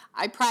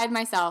I pride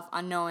myself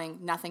on knowing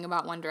nothing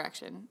about One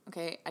Direction,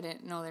 okay? I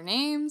didn't know their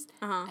names.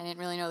 I didn't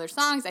really know their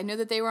songs. I knew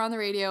that they were on the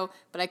radio,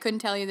 but I couldn't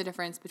tell you the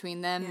difference between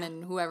them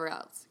and whoever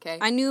else, okay?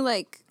 I know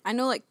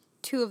like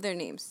 2 of their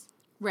names.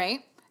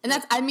 Right? And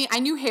I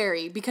knew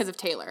Harry because of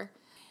Taylor.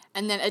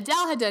 And then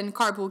Adele had done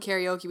Carpool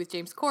Karaoke with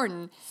James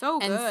Corden. So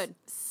good.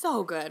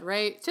 So good,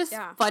 right? Just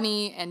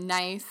funny and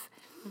nice.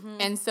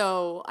 And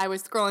so I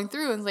was scrolling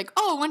through and was like,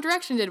 oh, One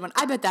Direction did one.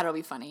 I bet that'll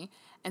be funny.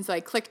 And so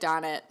I clicked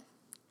on it.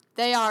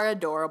 They are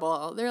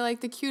adorable. They're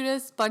like the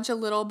cutest bunch of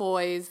little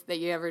boys that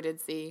you ever did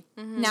see.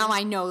 Now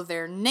I know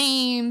their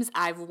names.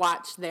 I've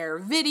watched their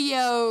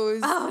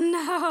videos. Oh,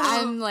 no.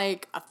 I'm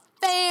like a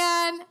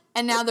fan.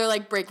 And now they're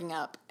like breaking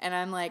up. And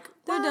I'm like,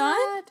 what? They're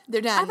done?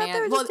 They're done, I thought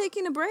they were just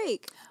taking a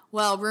break.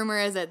 Well, rumor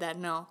is that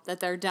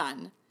they're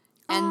done.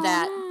 And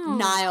that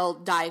Niall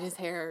dyed his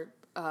hair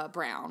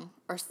brown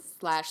or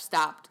 /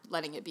 stopped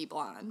letting it be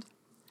blonde.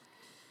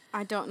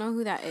 I don't know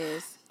who that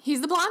is.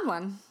 He's the blonde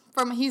one.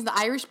 He's the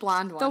Irish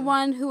blonde one. The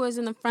one who was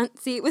in the front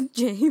seat with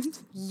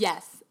James?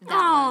 Yes. That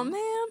oh, one.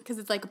 Man. Because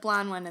it's like a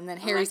blonde one and then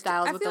Harry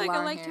Styles with the long hair. I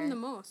feel like I liked him the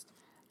most.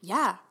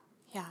 Yeah.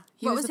 Yeah.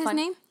 What was his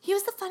name? He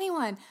was the funny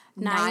one.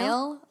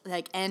 Niall?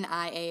 Like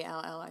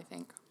Niall, I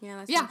think. Yeah,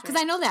 that's Yeah, because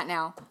I know that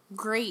now.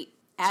 Great.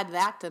 Add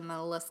that to my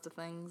list of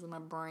things in my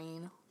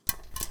brain.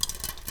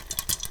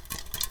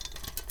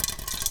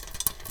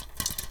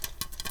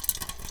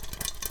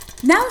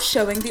 Now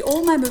showing the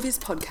All My Movies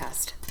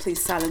podcast. Please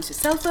silence your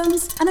cell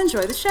phones and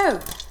enjoy the show.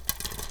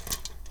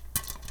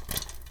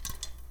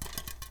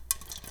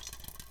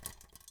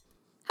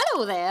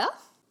 Hello there.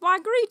 Why,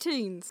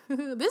 greetings.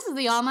 This is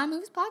the All My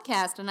Movies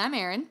podcast, and I'm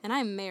Erin. And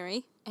I'm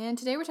Mary. And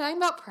today we're talking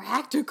about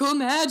practical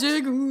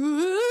magic.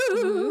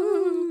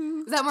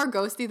 Ooh. Is that more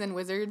ghosty than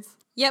wizards?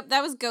 Yep,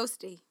 that was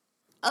ghosty.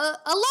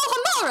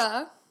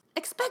 Alohomora!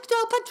 Expecto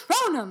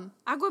Patronum!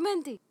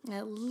 Aguamenti.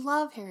 I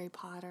love Harry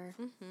Potter.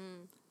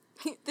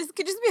 This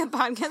could just be a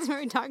podcast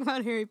where we talk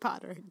about Harry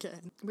Potter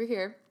again. We're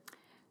here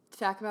to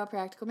talk about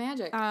practical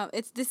magic.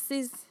 This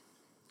is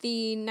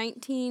the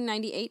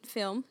 1998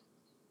 film.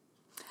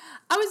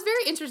 I was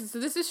very interested. So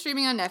this is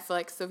streaming on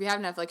Netflix. So if you have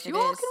Netflix, you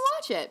all can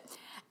watch it.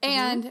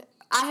 And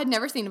I had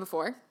never seen it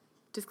before.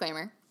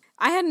 Disclaimer.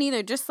 I hadn't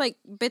either, just like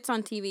bits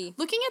on TV.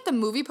 Looking at the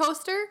movie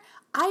poster,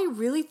 I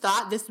really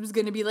thought this was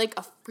going to be like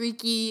a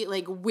freaky,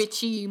 like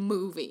witchy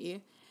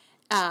movie.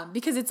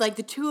 Because it's like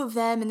the two of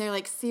them and they're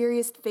like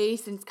serious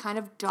face and it's kind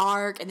of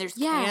dark and there's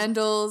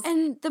candles.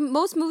 And the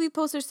most movie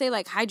posters say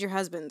like hide your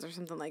husbands or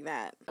something like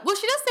that. Well,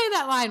 she does say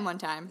that line one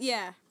time.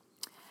 Yeah.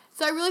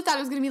 So I really thought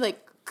it was going to be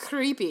like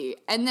creepy.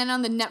 And then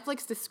on the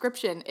Netflix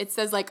description, it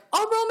says like a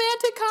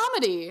romantic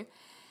comedy.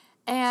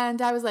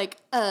 And I was like,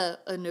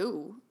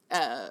 no.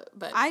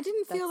 But I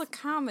didn't feel a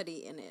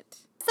comedy in it.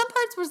 Some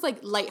parts was like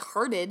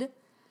lighthearted.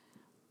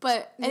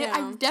 But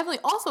I'm definitely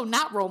also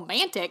not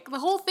romantic. The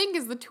whole thing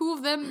is the two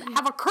of them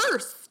have a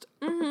cursed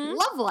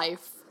love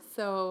life.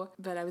 So,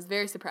 but I was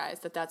very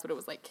surprised that that's what it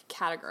was like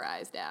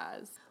categorized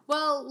as.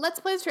 Well, let's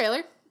play the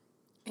trailer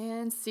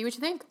and see what you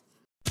think.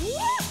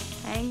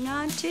 Hang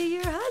on to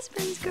your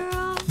husbands,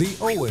 girl. The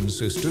Owen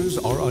sisters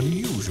are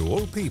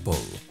unusual people.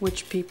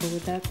 Which people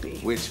would that be?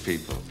 Which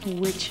people?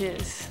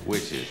 Witches.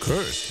 Witches.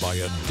 Cursed by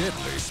a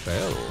deadly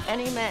spell.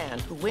 Any man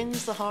who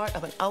wins the heart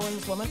of an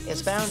Owens woman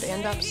is bound to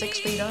end up 6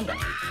 feet under.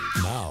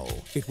 Now,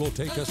 it will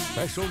take a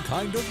special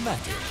kind of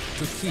magic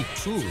to keep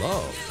true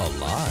love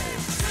alive.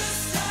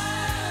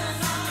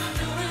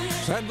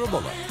 Sandra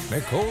Bullock,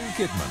 Nicole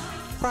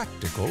Kidman,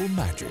 Practical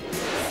Magic.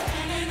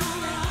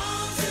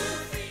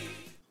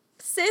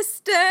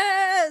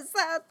 Sisters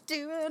are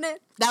doing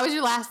it. That was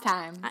your last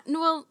time.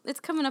 Well, it's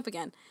coming up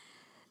again.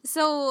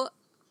 So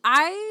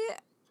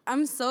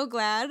I'm so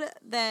glad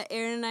that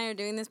Erin and I are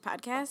doing this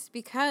podcast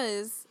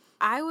because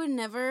I would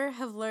never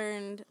have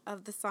learned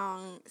of the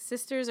song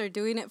Sisters Are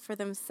Doing It For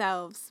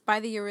Themselves by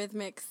the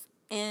Eurythmics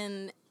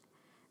and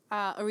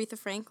Aretha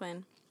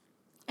Franklin.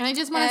 And I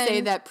just want to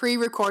say that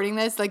pre-recording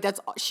this, like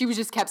she was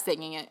just kept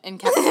singing it and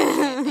kept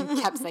singing it and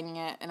kept singing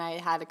it, and I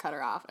had to cut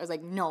her off. I was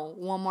like, no,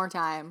 one more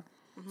time.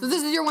 So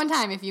this is your one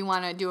time if you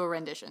want to do a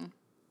rendition.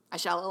 I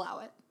shall allow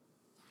it.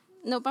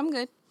 Nope, I'm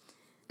good.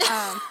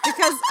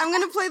 Because I'm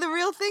going to play the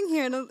real thing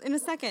here in a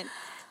second.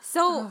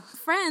 So,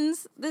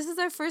 friends, this is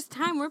our first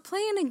time. We're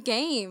playing a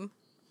game.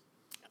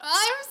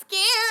 I'm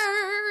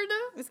scared.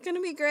 It's going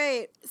to be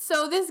great.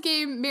 So this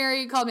game,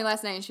 Mary called me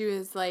last night and she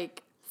was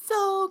like,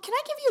 so can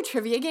I give you a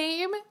trivia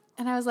game?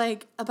 And I was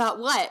like, about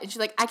what? And she's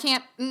like,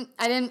 I'm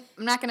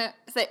not going to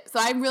say. So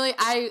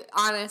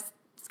honest,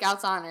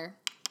 Scout's honor,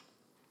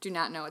 do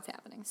not know what's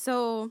happening.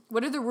 So,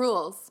 what are the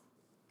rules?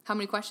 How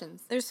many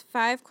questions? There's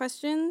 5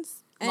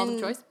 questions. Multiple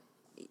choice?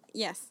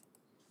 Yes.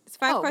 It's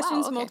 5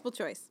 questions, okay. Multiple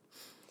choice.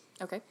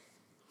 Okay.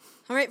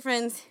 All right,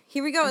 friends.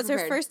 Here we go. It's our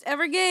first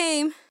ever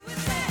game.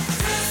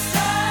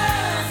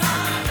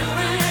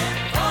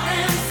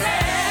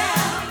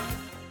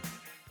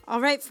 All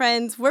right,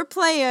 friends. We're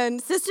playing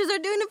Sisters Are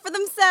Doing It For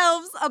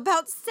Themselves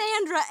about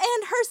Sandra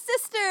and her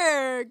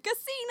sister,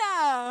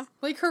 Gacina.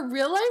 Like her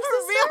real life sister?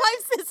 Her real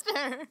life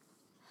sister.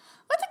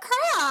 What the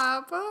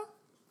crap?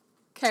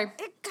 Okay.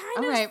 It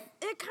kind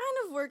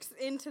of works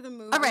into the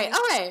movie. All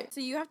right.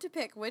 So you have to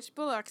pick which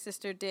Bullock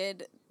sister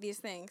did these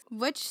things.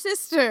 Which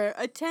sister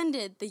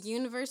attended the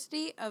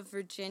University of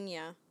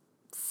Virginia?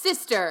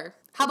 Sister.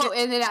 How about,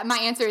 and then my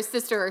answer is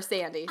sister or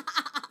Sandy.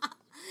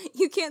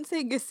 You can't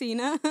say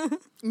Gesina.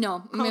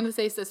 No, I'm going to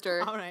say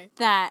sister. All right.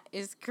 That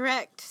is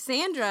correct.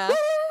 Sandra.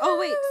 Oh,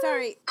 wait,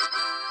 sorry.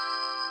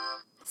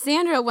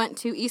 Sandra went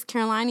to East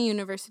Carolina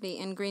University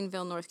in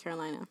Greenville, North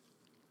Carolina.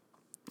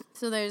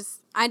 So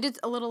I did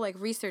a little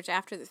research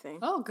after the thing.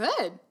 Oh,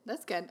 good.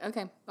 That's good.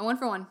 Okay. A 1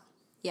 for 1.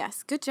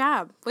 Yes, good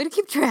job. Way to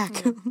keep track.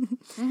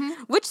 Mm-hmm.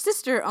 Which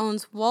sister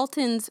owns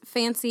Walton's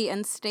Fancy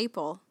and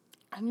Staple?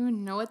 I don't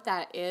even know what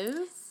that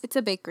is. It's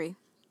a bakery.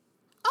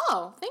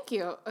 Oh, thank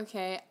you.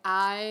 Okay,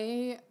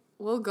 I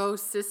will go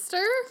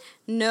sister.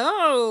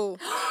 No.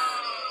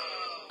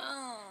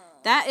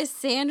 That is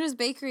Sandra's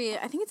Bakery.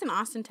 I think it's in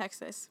Austin,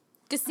 Texas.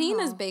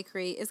 Gesina's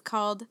Bakery is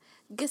called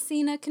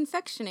Gesina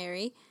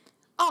Confectionery.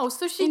 Oh,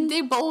 so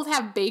they both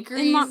have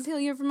bakeries? In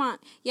Montpelier,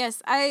 Vermont.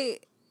 Yes, I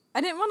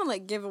didn't want to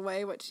give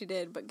away what she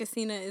did, but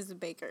Gesina is a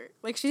baker.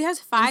 She has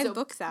 5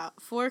 books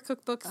out, 4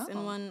 cookbooks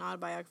and 1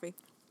 autobiography.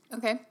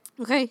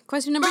 Okay,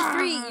 question number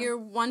 3. You're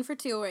 1 for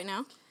 2 right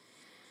now.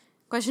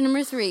 Question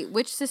number 3.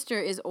 Which sister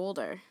is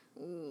older?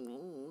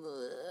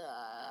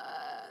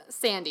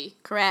 Sandy.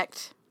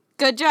 Correct.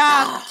 Good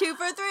job. 2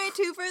 for 3.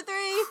 2 for 3.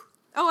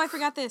 Oh, I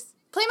forgot this.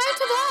 Play my to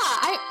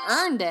that.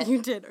 I earned it.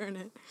 You did earn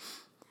it.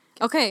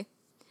 Okay.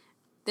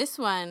 This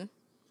one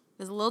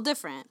is a little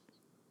different.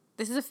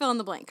 This is a fill in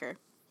the blanker.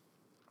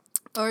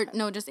 Or,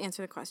 no, just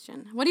answer the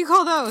question. What do you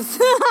call those?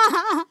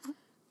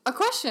 A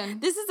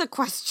question. This is a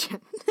question.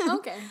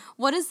 Okay.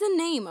 What is the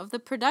name of the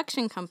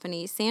production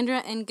company Sandra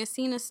and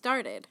Gesina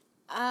started?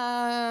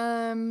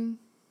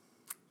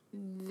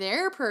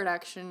 Their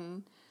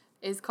production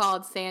is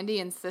called Sandy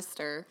and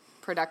Sister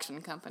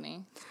Production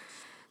Company.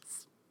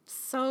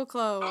 So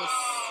close.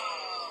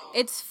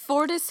 It's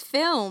Fortis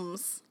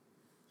Films.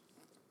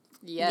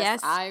 Yes,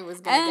 I was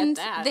going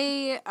to get that.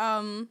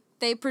 And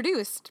they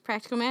produced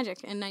Practical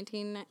Magic in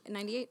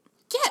 1998.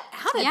 Get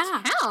out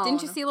of town.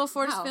 Didn't you see little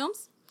Fortis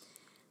Films?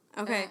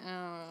 Okay.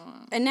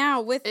 And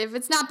now if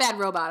it's not Bad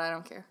Robot, I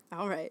don't care.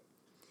 All right.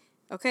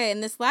 Okay,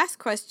 and this last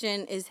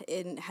question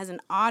has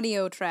an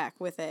audio track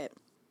with it.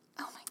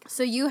 Oh my god.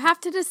 So you have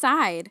to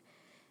decide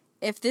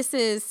if this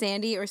is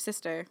Sandy or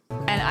Sister.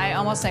 And I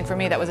almost think for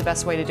me that was the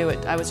best way to do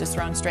it. I was just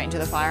thrown straight into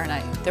the fire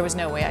and there was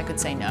no way I could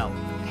say no.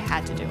 I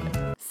had to do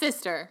it.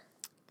 Sister.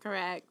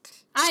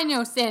 Correct. I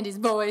know Sandy's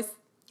voice.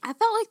 I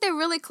felt like they're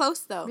really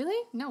close though.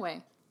 Really? No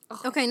way.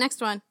 Oh. Okay,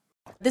 next one.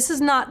 This is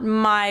not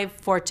my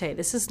forte.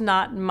 This is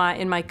not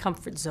in my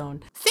comfort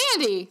zone.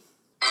 Sandy.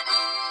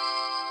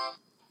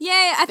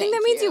 Yay, I think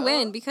that means you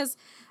win because,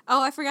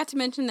 I forgot to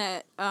mention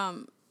that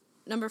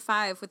number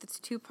 5 with its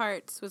 2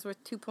 parts was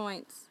worth 2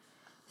 points.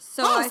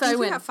 So I think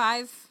you got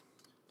 5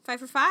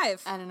 for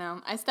 5. I don't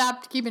know. I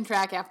stopped keeping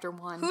track after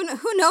 1.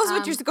 Who knows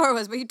what your score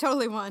was, but you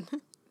totally won.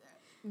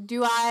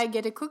 Do I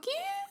get a cookie?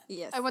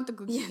 Yes. I want the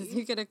cookie. Yes,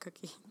 you get a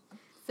cookie.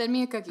 Send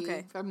me a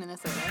cookie from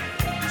Minnesota.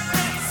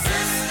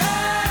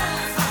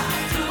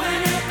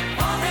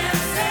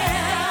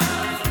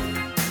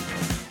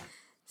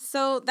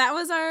 So that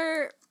was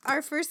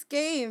our first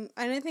game,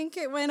 and I think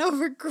it went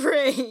over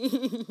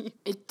great.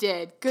 It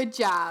did. Good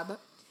job.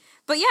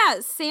 But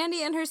yeah,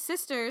 Sandy and her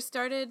sister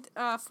started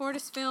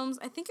Fortis Films.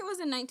 I think it was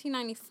in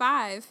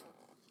 1995,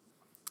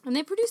 and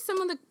they produced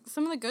some of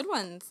the good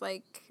ones.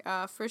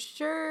 For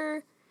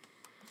sure.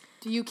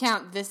 Do you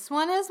count this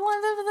one as one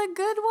of the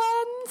good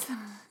ones?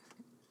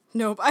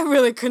 Nope, I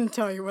really couldn't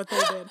tell you what they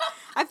did.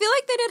 I feel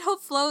like they did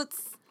Hope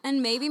Floats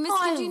and maybe Miss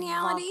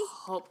Congeniality. I love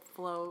Hope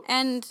Float.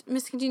 And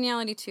Miss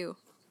Congeniality too.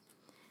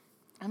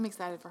 I'm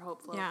excited for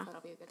Hope Float. Yeah. That'll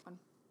be a good one.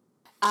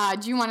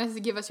 Do you want us to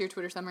give us your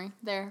Twitter summary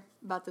there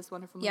about this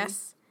wonderful movie?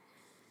 Yes.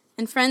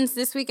 And friends,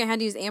 this week I had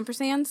to use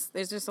ampersands.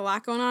 There's just a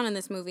lot going on in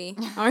this movie.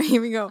 All right,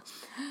 here we go.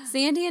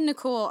 Sandy and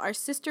Nicole are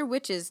sister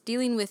witches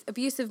dealing with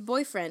abusive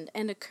boyfriend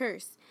and a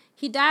curse.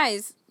 He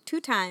dies 2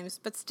 times,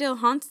 but still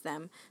haunts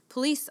them.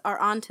 Police are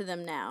on to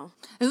them now.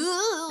 Ooh.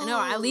 I know,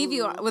 I leave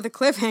you with a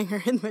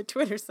cliffhanger in my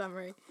Twitter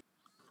summary.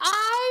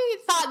 I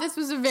thought this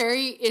was a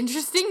very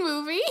interesting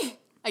movie.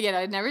 Again,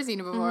 I'd never seen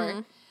it before.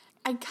 Mm-hmm.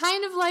 I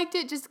kind of liked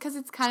it just because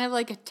it's kind of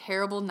like a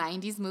terrible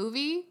 90s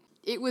movie.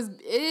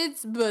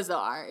 It's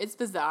bizarre. It's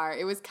bizarre.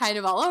 It was kind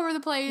of all over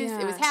the place.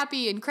 Yeah. It was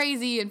happy and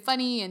crazy and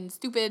funny and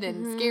stupid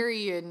and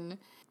scary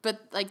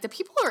but the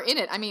people who are in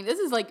it, I mean, this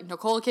is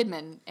Nicole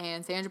Kidman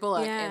and Sandra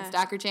Bullock and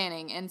Stockard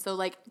Channing, and so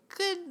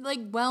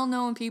good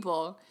well-known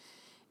people,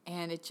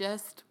 and it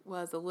just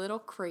was a little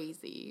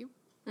crazy.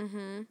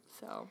 Mm-hmm.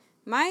 So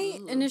my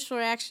initial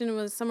reaction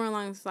was somewhere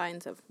along the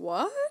lines of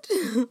what?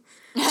 But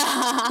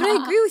I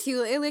agree with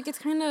you. It's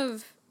kind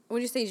of,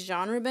 would you say,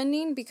 genre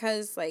bending,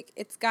 because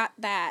it's got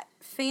that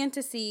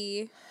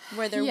fantasy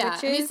where they're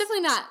witches. I mean, it's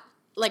definitely not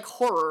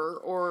horror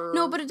or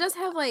no, but it does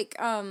have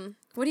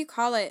what do you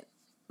call it?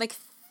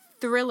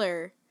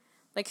 Thriller,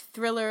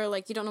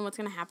 you don't know what's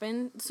gonna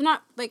happen. It's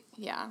not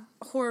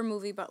horror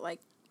movie, but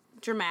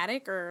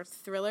dramatic or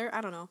thriller.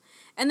 I don't know.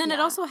 And then it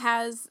also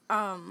has,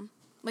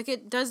 like,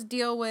 it does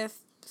deal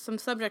with some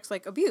subjects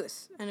like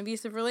abuse and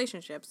abusive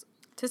relationships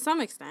to some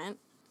extent.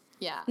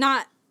 Yeah.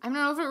 Not... I don't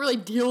know if it really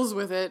deals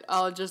with it.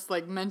 It just,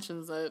 like,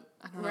 mentions it.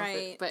 I don't know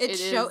right. but it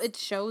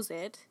shows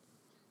it.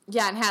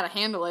 Yeah, and how to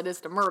handle it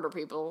is to murder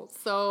people.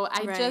 So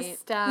I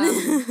just...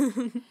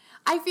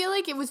 I feel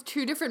like it was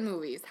 2 different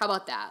movies. How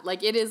about that?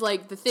 Like, it is,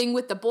 like, the thing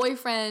with the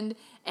boyfriend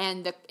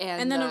and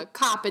the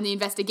cop and the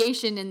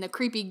investigation and the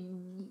creepy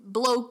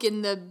bloke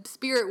in the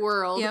spirit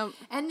world. Yep.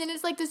 And then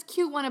it's, like, this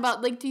cute one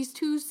about, like, these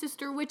 2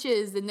 sister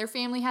witches and their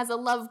family has a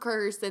love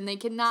curse and they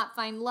cannot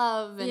find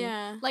love.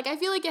 And, like, I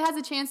feel like it has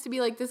a chance to be,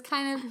 like, this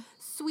kind of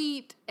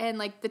sweet and,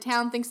 like, the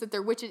town thinks that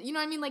they're witches. You know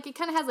what I mean? Like, it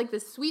kind of has, like,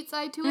 this sweet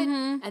side to it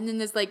and then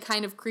this, like,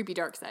 kind of creepy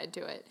dark side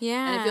to it.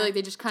 Yeah. And I feel like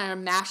they just kind of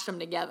mashed them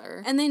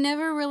together. And they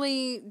never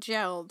really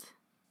gelled.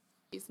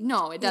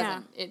 No, it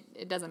doesn't. Yeah.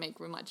 It doesn't make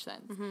much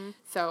sense. Mm-hmm.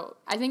 So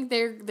I think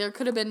there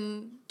could have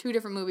been 2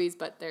 different movies,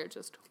 but they're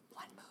just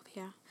one movie.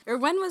 Yeah. Or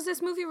when was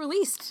this movie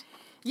released?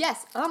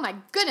 Yes. Oh my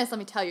goodness, let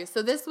me tell you.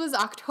 So this was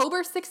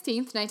October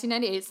 16th,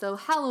 1998, so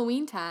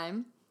Halloween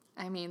time.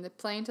 I mean, they're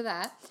playing to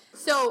that.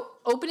 So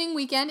opening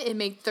weekend, it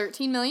made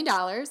 $13 million,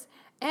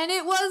 and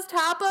it was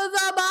top of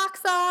the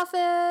box office.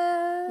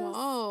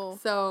 Whoa.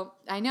 So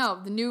I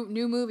know, the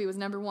new movie was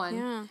number 1.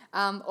 Yeah.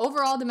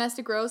 Overall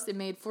domestic gross, it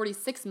made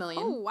 $46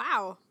 million.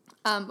 Oh,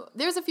 wow.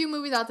 There's a few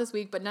movies out this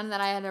week, but none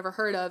that I had ever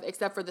heard of,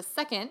 except for the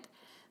second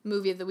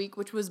movie of the week,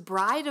 which was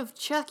Bride of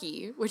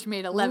Chucky, which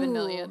made $11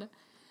 million.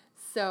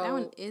 So that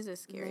one is a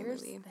scary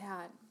movie.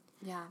 That.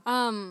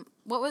 Yeah.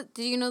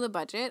 Did you know the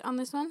budget on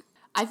this one?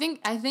 I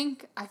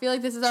feel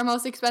like this is our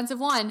most expensive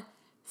one.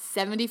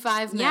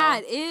 $75 million. Yeah,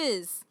 it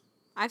is.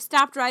 I've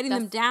stopped writing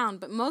them down,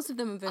 but most of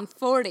them have been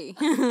 40.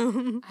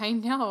 I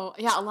know.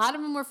 Yeah, a lot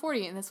of them were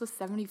 40, and this was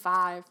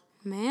 75.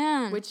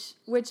 Man. Which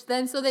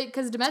then,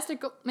 because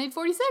domestic made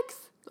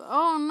 46.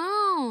 Oh,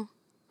 no.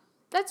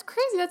 That's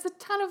crazy. That's a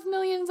ton of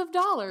millions of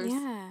dollars.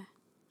 Yeah.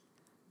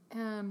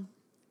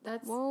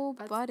 That's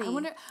buddy.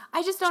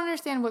 I just don't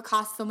understand what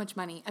costs so much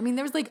money. I mean,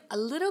 there was like a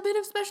little bit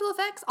of special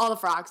effects. All the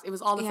frogs. It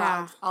was all the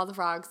frogs. All the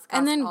frogs.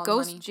 And then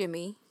Ghost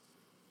Jimmy.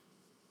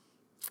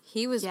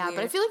 He was weird.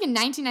 But I feel like in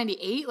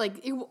 1998,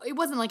 like, it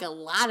wasn't like a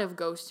lot of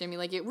Ghost Jimmy.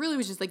 Like, it really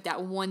was just like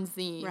that one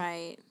scene.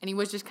 Right. And he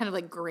was just kind of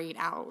like grayed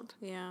out.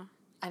 Yeah.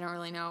 I don't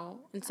really know.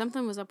 And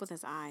something was up with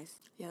his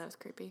eyes. Yeah, that was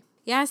creepy.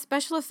 Yeah,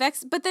 special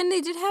effects. But then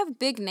they did have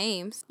big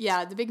names.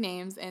 Yeah, the big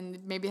names. And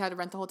maybe had to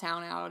rent the whole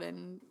town out.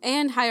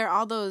 And hire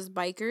all those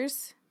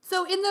bikers.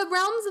 So in the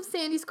realms of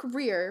Sandy's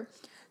career,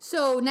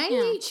 so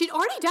 98, she'd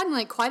already done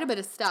like quite a bit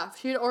of stuff.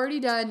 She had already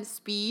done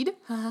Speed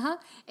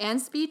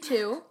and Speed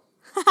 2.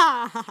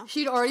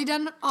 She'd already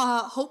done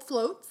Hope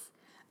Floats.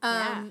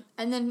 And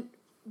then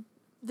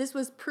this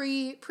was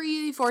pre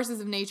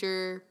Forces of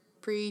Nature,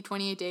 pre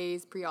 28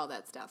 Days, pre all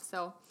that stuff.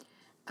 So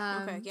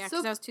okay, yeah,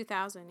 because that was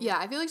 2000. Yeah,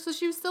 I feel like so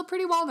she was still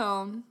pretty well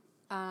known.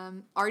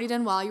 Already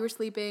done While You Were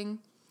Sleeping.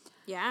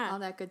 Yeah. All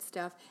that good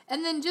stuff.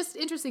 And then just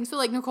interesting, so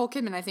like Nicole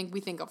Kidman, I think we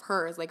think of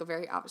her as like a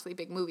very obviously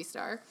big movie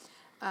star.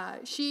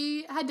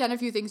 She had done a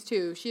few things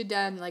too. She had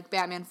done like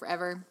Batman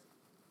Forever,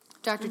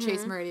 Dr.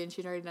 Chase Meridian,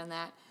 she'd already done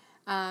that.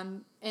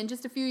 And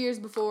just a few years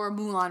before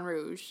Moulin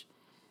Rouge.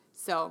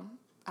 So,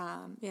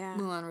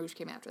 Moulin Rouge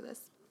came after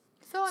this.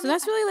 So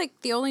that's really like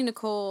the only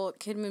Nicole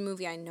Kidman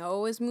movie I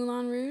know is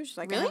Moulin Rouge.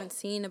 Like really? I haven't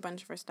seen a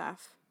bunch of her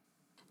stuff.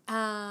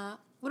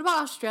 What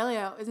about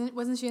Australia?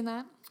 Wasn't she in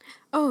that?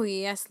 Oh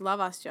yes, love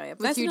Australia.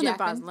 But that's another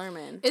Baz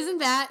Luhrmann. Isn't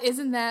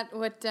that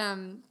what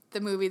the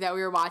movie that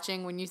we were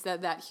watching when you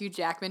said that Hugh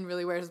Jackman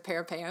really wears a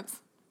pair of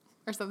pants?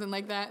 Or something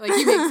like that. Like,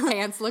 he makes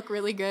pants look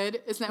really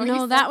good. Isn't that what you said?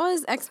 No, that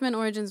was X-Men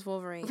Origins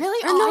Wolverine.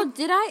 Really? Or no,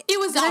 did I? It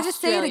was Did I just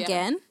say it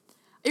again?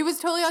 It was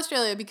totally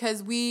Australia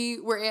because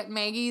we were at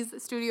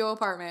Maggie's studio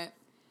apartment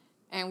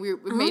and we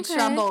made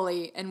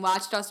Stromboli and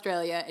watched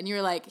Australia and you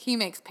were like, he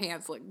makes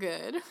pants look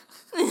good.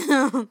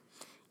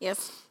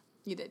 Yes.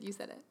 You did. You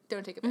said it.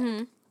 Don't take it back.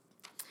 Mm-hmm.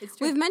 It's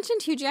true. We've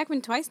mentioned Hugh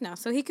Jackman twice now,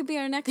 so he could be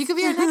our next. He could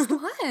be our next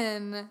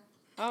one.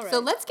 All right. So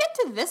let's get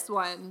to this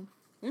one.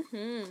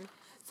 Mm-hmm.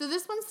 So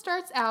this one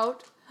starts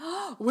out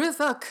with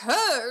a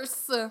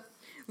curse.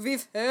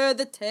 We've heard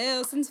the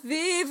tale since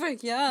we were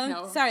young.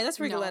 No. Sorry, that's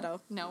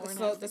Rigoletto. No, we're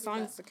not. The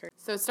song's the curse.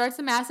 So it starts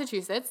in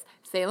Massachusetts,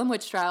 Salem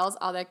witch trials,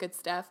 all that good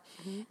stuff.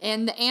 Mm-hmm.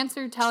 And the ants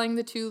are telling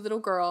the 2 little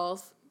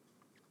girls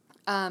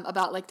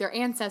about like their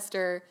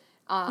ancestor,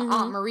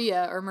 Aunt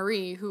Maria or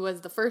Marie, who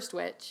was the first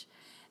witch.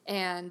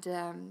 And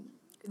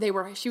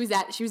she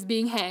was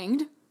being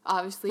hanged,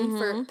 obviously,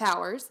 for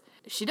powers.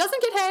 She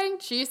doesn't get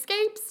hanged. She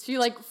escapes. She,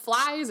 like,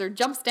 flies or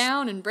jumps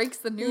down and breaks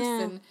the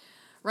noose and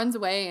runs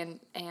away.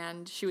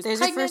 And she was pregnant.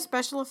 There's your first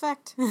special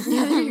effect.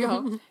 Yeah, there you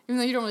go. Even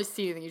though you don't really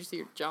see anything, you just see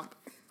her jump.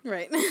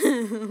 Right.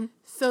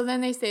 So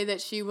then they say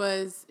that she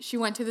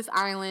went to this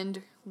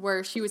island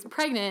where she was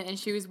pregnant and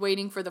she was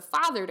waiting for the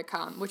father to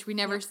come, which we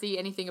never see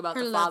anything about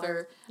the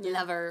father,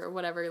 lover, or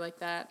whatever like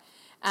that.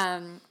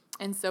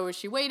 And so as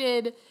she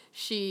waited,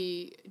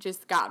 she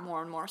just got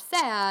more and more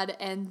sad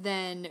and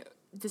then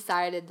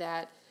decided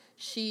that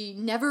she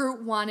never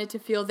wanted to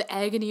feel the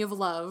agony of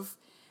love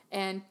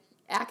and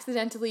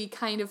accidentally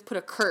kind of put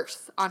a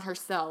curse on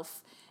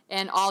herself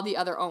and all the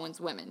other Owens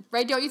women,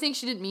 right? Don't you think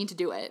she didn't mean to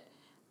do it?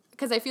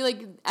 Because I feel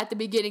like at the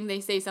beginning they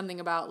say something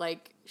about,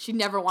 like, she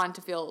never wanted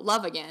to feel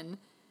love again,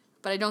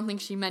 but I don't think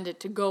she meant it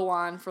to go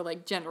on for,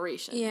 like,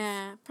 generations.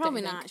 Yeah,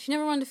 probably not. She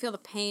never wanted to feel the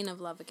pain of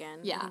love again,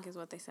 I think is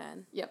what they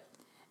said. Yep.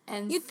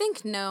 And you'd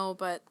think no,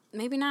 but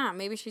maybe not.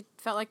 Maybe she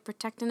felt like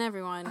protecting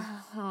everyone.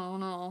 I don't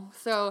know.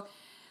 So,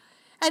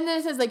 and then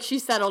it says, like, she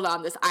settled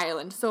on this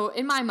island. So,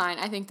 in my mind,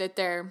 I think that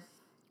they're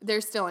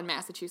still in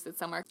Massachusetts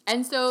somewhere.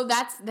 And so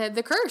that's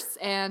the curse.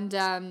 And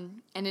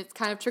it's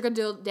kind of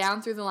trickled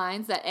down through the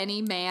lines that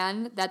any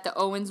man that the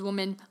Owens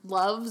woman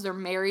loves or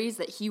marries,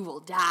 that he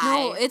will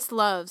die. No, it's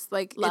loves.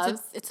 Like,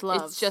 loves? It's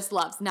loves. It's just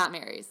loves, not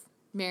marries.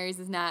 Marries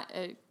is not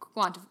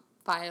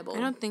quantifiable. I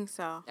don't think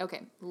so.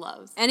 Okay,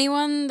 loves.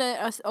 Anyone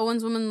that a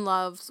Owens woman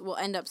loves will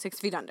end up 6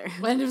 feet under.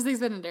 Will end up 6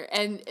 feet under.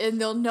 And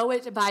they'll know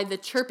it by the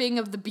chirping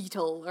of the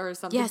beetle or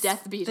something. Yes, the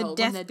death beetle.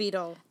 the death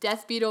beetle.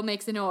 Death beetle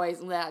makes a noise,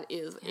 and that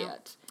is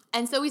it.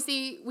 And so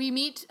we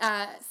meet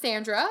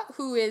Sandra,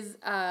 who is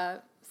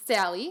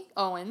Sally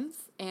Owens,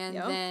 and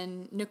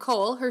then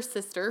Nicole, her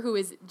sister, who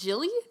is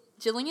Jillian.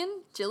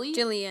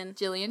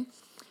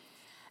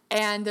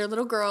 And they're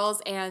little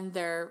girls, and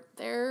their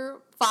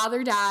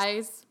father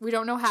dies. We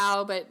don't know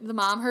how, but the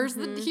mom hears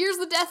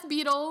the death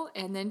beetle,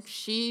 and then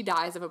she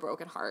dies of a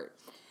broken heart.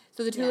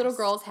 So the two little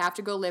girls have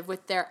to go live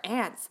with their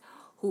aunts,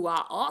 who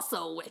are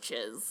also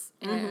witches,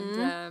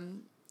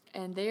 and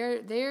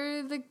they're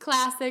the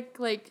classic,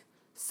 like,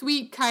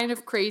 sweet, kind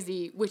of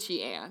crazy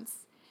witchy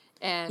aunts,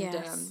 and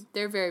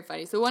they're very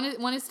funny. So one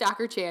is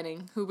Stockard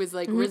Channing, who was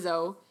like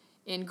Rizzo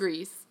in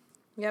Grease.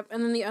 Yep,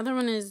 and then the other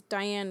one is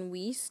Diane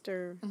Wiest,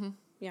 or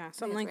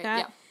something like that.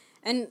 Yeah.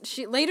 And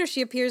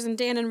she appears in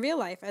Dan in Real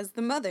Life as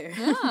the mother.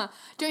 Yeah,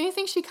 don't you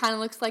think she kind of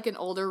looks like an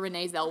older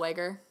Renee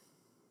Zellweger?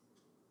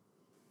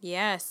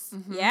 Yes.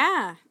 Mm-hmm.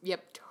 Yeah.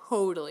 Yep.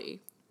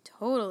 Totally.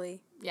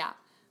 Yeah.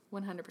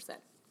 100%.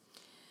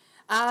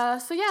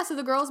 So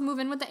the girls move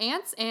in with the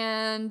aunts,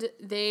 and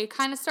they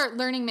kind of start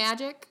learning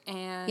magic,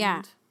 and...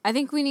 Yeah. I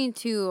think we need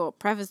to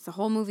preface the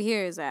whole movie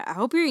here is that I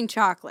hope you're eating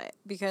chocolate,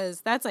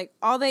 because that's, like,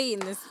 all they eat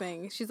in this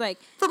thing. She's like...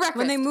 For breakfast.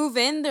 When they move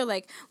in, they're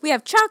like, we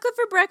have chocolate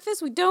for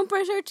breakfast, we don't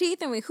brush our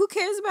teeth, and who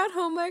cares about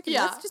homework, and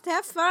let's just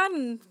have fun,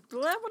 and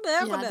blah,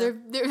 blah, blah,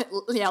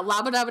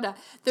 blah.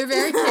 They're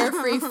very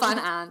carefree, fun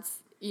aunts.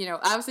 You know,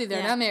 obviously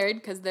they're not married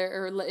because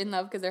they're in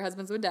love because their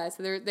husbands would die,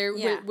 so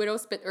they're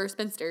widows or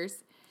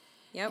spinsters.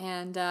 Yep.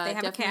 And they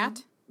have a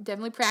cat.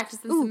 Definitely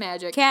practicing some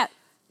magic. Cat.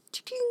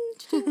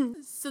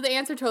 So the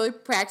aunts are totally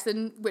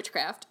practicing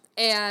witchcraft,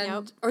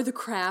 or the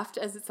craft,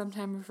 as it's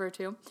sometimes referred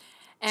to.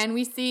 And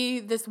we see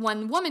this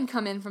one woman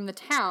come in from the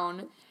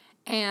town,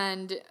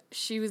 and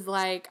she was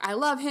like, I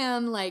love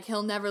him, like,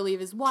 he'll never leave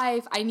his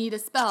wife. I need a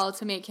spell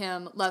to make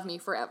him love me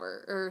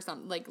forever, or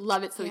something, like,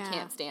 love it so he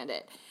can't stand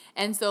it.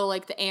 And so,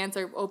 like, the aunts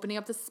are opening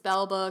up the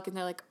spell book, and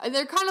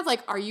they're kind of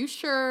like, are you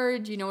sure?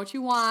 Do you know what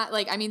you want?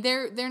 Like, I mean,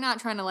 they're not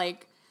trying to,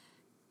 like,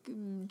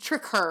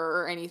 trick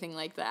her or anything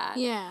like that.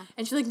 Yeah.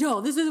 And she's like,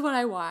 no, this is what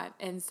I want.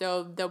 And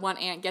so the one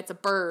aunt gets a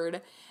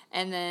bird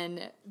and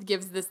then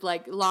gives this,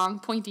 like, long,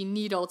 pointy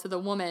needle to the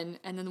woman,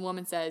 and then the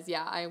woman says,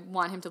 yeah, I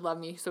want him to love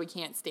me so he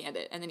can't stand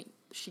it. And then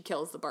she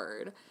kills the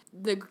bird.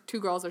 The two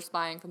girls are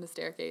spying from the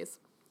staircase.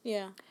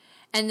 Yeah.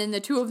 And then the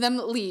two of them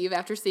leave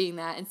after seeing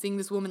that and seeing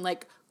this woman,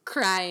 like,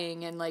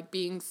 crying and, like,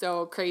 being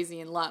so crazy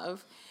in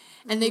love.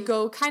 And they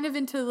go kind of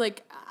into,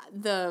 like,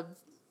 the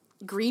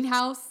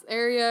greenhouse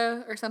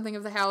area or something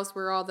of the house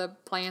where all the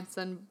plants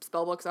and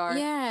spell books are.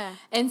 Yeah.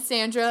 And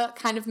Sandra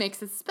kind of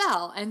makes a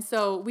spell. And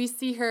so we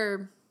see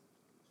her,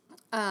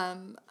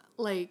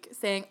 like,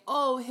 saying,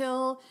 oh,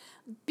 he'll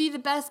be the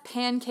best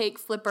pancake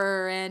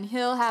flipper, and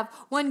he'll have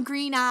one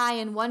green eye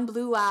and one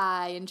blue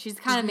eye. And she's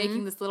kind of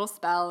making this little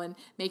spell and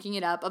making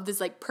it up of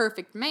this, like,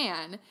 perfect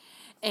man.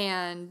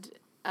 And...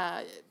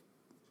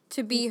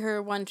 to be her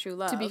one true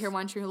love.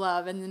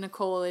 And then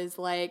Nicole is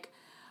like,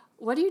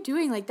 what are you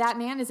doing? Like, that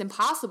man is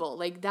impossible.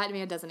 Like, that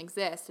man doesn't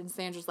exist. And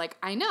Sandra's like,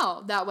 I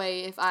know. That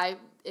way,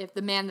 if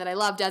the man that I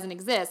love doesn't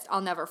exist,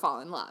 I'll never fall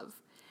in love.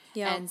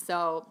 Yeah. And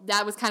so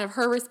that was kind of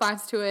her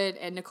response to it.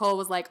 And Nicole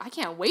was like, I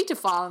can't wait to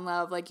fall in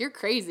love. Like, you're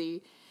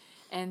crazy.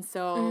 And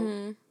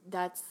so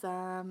that's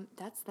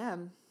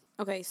them.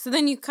 Okay, so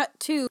then you cut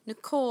to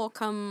Nicole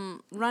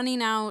come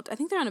running out. I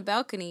think they're on a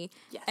balcony.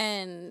 Yes.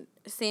 And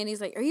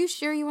Sandy's like, are you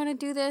sure you want to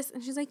do this?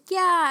 And she's like,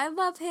 yeah, I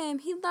love him.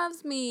 He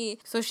loves me.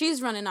 So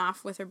she's running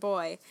off with her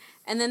boy.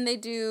 And then they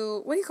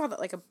do, what do you call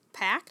that, like a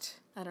pact?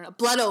 I don't know.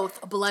 Blood oath.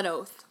 A blood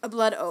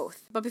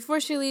oath. But before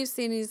she leaves,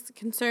 Sandy's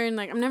concerned,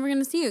 like, I'm never going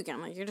to see you again.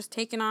 Like, you're just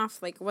taking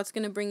off. Like, what's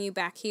going to bring you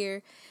back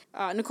here?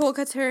 Nicole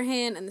cuts her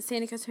hand, and then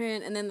Sandy cuts her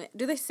hand. And then,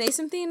 do they say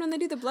something when they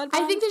do the blood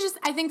bond? I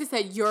think they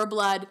said, your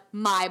blood,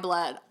 my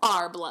blood,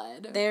 our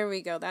blood. There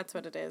we go. That's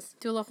what it is.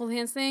 Do a love hold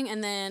hands thing,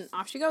 and then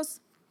off she goes.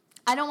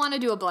 I don't want to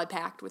do a blood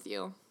pact with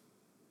you.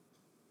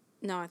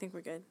 No, I think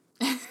we're good.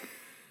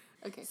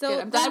 Okay, so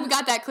good. I'm glad we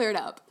got that cleared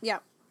up. Yeah.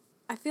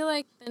 I feel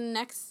like the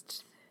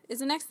next is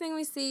the next thing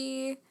we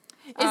see.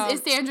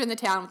 Is Sandra in the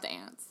town with the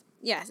ants?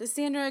 Yes, it's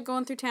Sandra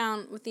going through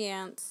town with the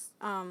ants.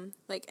 And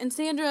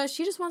Sandra,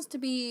 she just wants to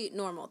be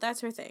normal.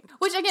 That's her thing.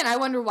 Which, again, I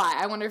wonder why.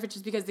 I wonder if it's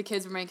just because the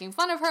kids were making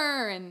fun of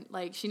her and,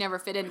 like, she never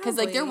fit in. Because,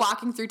 like, they're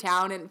walking through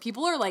town and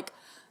people are, like,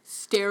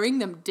 staring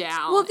them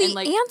down. Well, the and,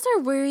 like, ants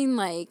are wearing,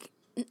 like,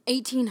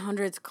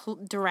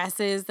 1800s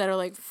dresses that are,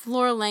 like,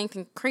 floor length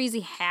and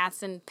crazy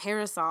hats and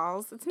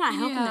parasols. It's not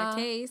helping their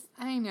case.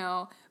 I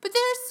know. But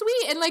they're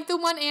sweet. And, like, the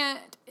one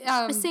ant,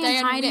 saying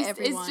Diane hi to Reese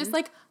everyone. is just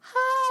like,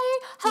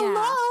 hi,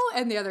 hello.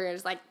 And the other ant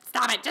is like,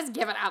 stop it, just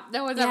give it up.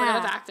 No one's ever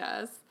going to talk to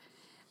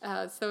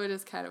us. So it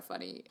is kind of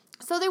funny.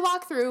 So they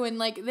walk through and,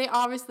 like, they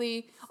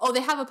obviously,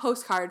 they have a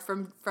postcard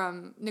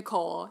from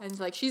Nicole. And,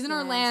 like, she's in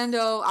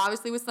Orlando,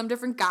 obviously with some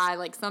different guy,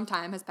 like, some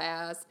time has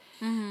passed.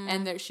 Mm-hmm.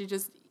 And she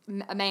just,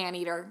 a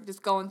man-eater,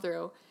 just going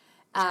through.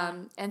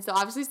 And so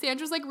obviously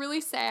Sandra's, like, really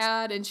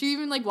sad. And she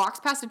even, like, walks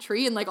past a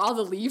tree and, like, all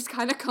the leaves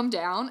kind of come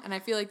down. And I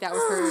feel like that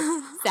was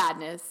her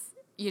sadness,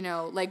 you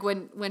know, like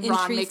when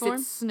Ron makes it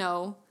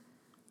snow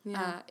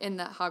in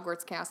the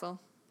Hogwarts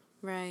castle.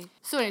 Right.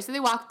 So anyway, so they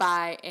walk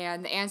by,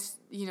 and the ants,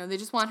 you know, they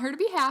just want her to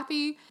be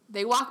happy.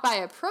 They walk by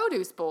a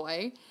produce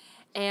boy,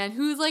 and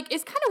who's, like,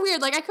 it's kind of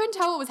weird. Like, I couldn't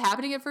tell what was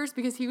happening at first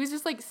because he was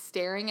just, like,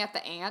 staring at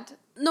the ant.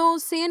 No,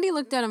 Sandy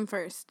looked at him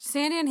first.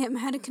 Sandy and him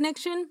had a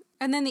connection,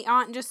 and then the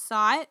aunt just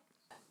saw it.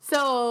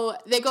 So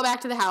they go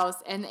back to the house,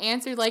 and the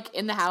ants are, like,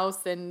 in the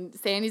house, and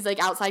Sandy's, like,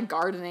 outside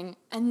gardening,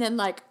 and then,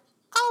 like,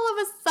 all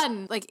of a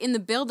sudden, like, in the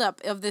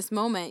buildup of this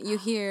moment, you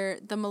hear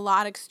the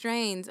melodic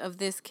strains of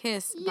This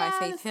Kiss by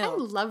Faith Hill.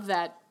 I love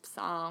that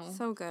song.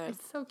 So good.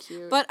 It's so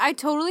cute. But I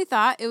totally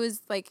thought it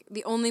was, like,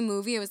 the only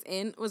movie it was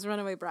in was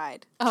Runaway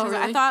Bride. Oh, really?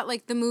 I thought,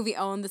 like, the movie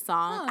owned the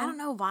song. I don't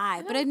know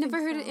why, but I'd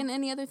never heard it in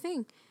any other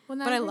thing. Well,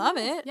 but I love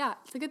it. Yeah,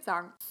 it's a good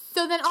song.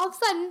 So then all of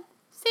a sudden,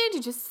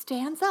 Sandy just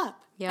stands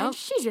up. Yep. And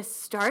she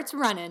just starts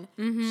running.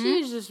 Mm-hmm.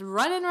 She's just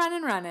running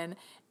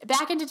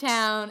back into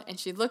town, and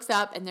she looks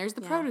up, and there's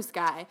the produce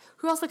guy,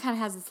 who also kind of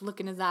has this look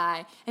in his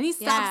eye, and he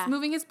stops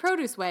moving his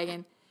produce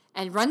wagon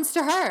and runs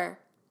to her,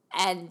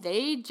 and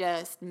they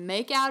just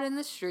make out in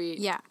the street.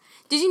 Yeah.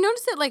 Did you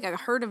notice that, like, a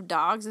herd of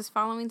dogs is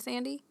following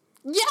Sandy?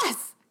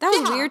 Yes! That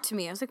was weird to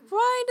me. I was like,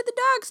 why did the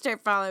dogs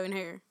start following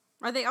her?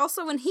 Are they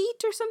also in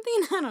heat or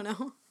something? I don't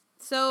know.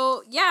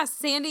 So, yeah,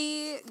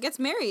 Sandy gets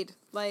married,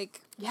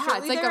 like, shortly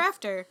it's like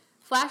thereafter.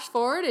 Flash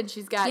forward, and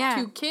she's got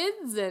 2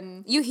 kids,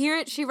 and you hear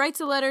it. She writes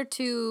a letter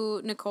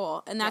to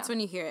Nicole, and that's when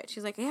you hear it.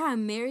 She's like, yeah,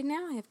 I'm married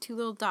now. I have 2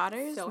 little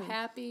daughters. So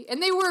happy.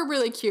 And they were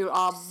really cute,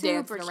 all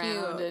dancing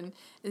around. Cute.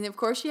 And of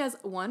course, she has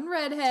one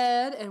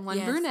redhead and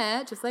one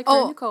brunette, just like her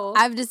and Nicole.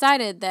 I've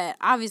decided that,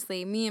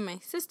 obviously, me and my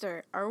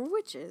sister are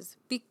witches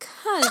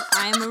because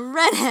I'm a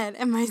redhead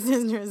and my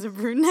sister is a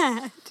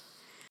brunette.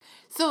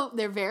 So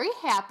they're very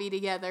happy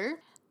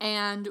together.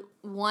 And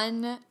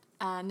one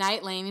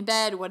night laying in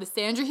bed, what does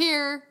Sandra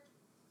hear?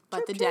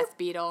 But the death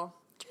beetle.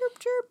 Chirp,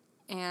 chirp.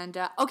 And,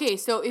 okay,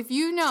 so if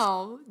you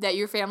know that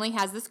your family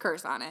has this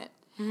curse on it,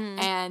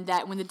 and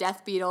that when the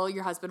death beetle,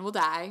 your husband will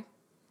die,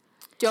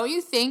 don't you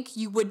think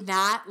you would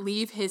not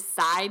leave his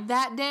side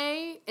that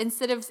day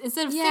instead of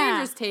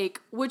Sandra's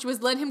take, which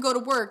was let him go to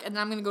work, and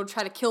then I'm going to go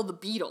try to kill the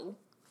beetle?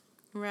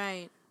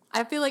 Right.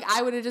 I feel like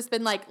I would have just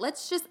been like,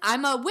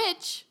 I'm a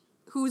witch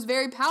who's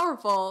very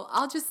powerful.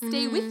 I'll just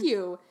stay with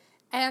you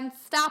and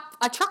stop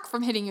a truck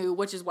from hitting you,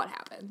 which is what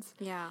happens.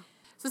 Yeah.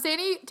 So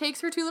Sandy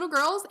takes her 2 little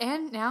girls,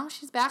 and now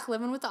she's back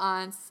living with the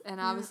aunts. And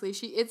obviously,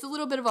 she's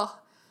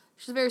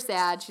very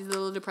sad. She's a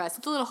little depressed.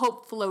 It's a little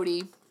hope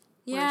floaty.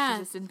 Yeah.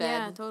 She's just in bed.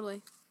 Yeah,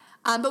 totally.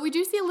 But we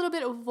do see a little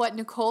bit of what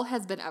Nicole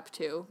has been up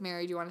to.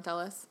 Mary, do you want to tell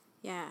us?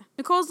 Yeah.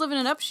 Nicole's living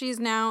it up.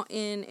 She's now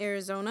in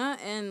Arizona,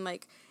 and,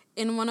 like,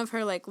 in one of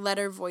her, like,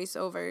 letter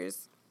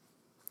voiceovers,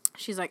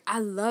 she's like, I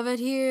love it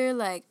here.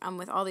 Like, I'm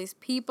with all these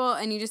people.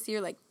 And you just see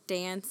her, like,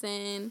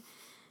 dancing.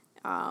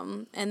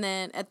 And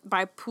then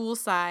by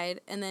poolside,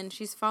 and then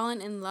she's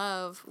fallen in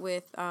love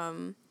with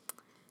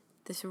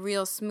this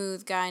real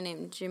smooth guy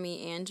named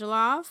Jimmy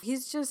Angelov.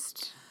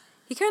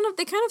 They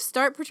kind of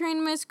start portraying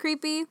him as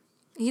creepy.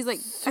 He's like,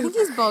 I think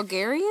he's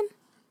Bulgarian.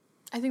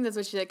 I think that's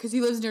what she said, because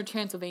he lives near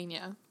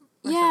Transylvania.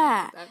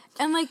 Yeah, like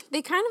and like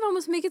they kind of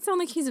almost make it sound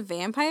like he's a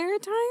vampire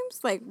at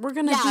times. Like, we're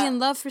gonna be in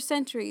love for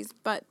centuries,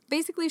 but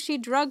basically she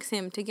drugs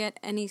him to get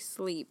any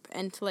sleep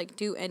and to, like,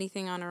 do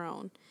anything on her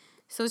own.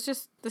 So it's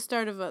just the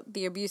start of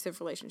the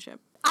abusive relationship.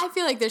 I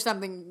feel like there's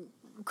something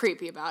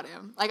creepy about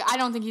him. Like, I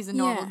don't think he's a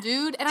normal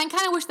dude, and I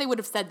kind of wish they would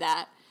have said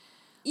that.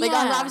 Like,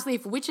 obviously,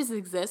 if witches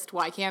exist,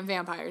 why can't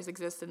vampires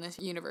exist in this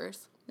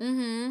universe?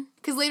 Mm-hmm.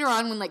 Because later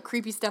on, when, like,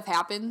 creepy stuff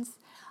happens,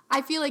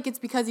 I feel like it's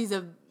because he's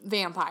a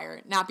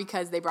vampire, not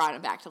because they brought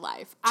him back to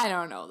life. I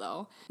don't know,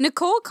 though.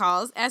 Nicole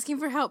calls asking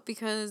for help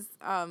because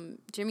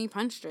Jimmy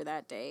punched her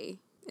that day.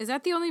 Is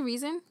that the only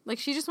reason? Like,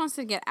 she just wants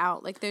to get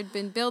out. Like, they'd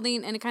been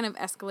building, and it kind of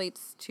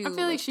escalates to, I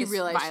feel like she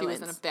realized violence. she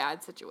was in a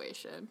bad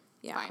situation,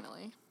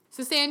 finally.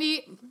 So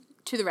Sandy,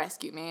 to the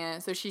rescue,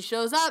 man. So she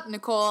shows up.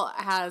 Nicole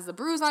has a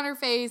bruise on her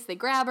face. They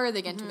grab her.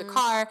 They get into the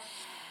car.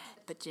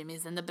 but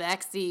Jimmy's in the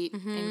back seat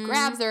and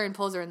grabs her and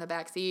pulls her in the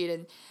back seat,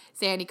 and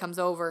Sandy comes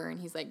over and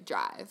he's like,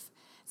 drive.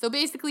 So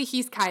basically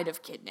he's kind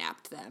of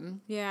kidnapped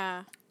them.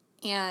 Yeah.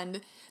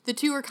 And the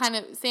two are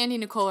Sandy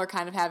and Nicole are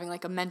kind of having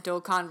like a mental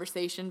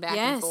conversation back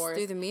and forth.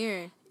 Through the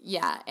mirror.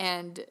 Yeah,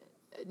 and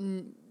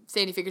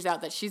Sandy figures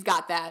out that she's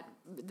got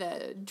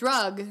the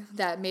drug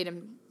that made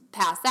him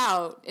pass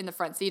out in the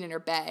front seat in her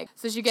bag.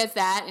 So she gets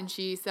that, and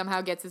she somehow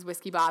gets his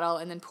whiskey bottle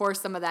and then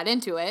pours some of that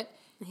into it.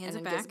 And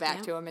then gives it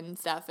back to him and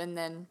stuff. And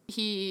then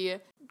he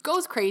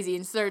goes crazy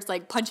and starts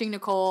like punching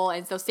Nicole.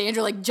 And so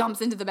Sandra like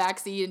jumps into the back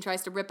seat and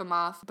tries to rip him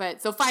off.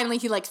 But so finally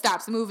he like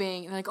stops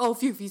moving and like, oh,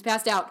 phew, he's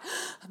passed out.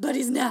 But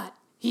he's not.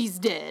 He's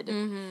dead.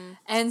 Mm-hmm.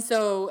 And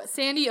so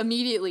Sandy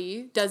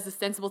immediately does the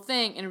sensible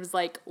thing and it was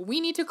like, we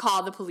need to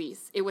call the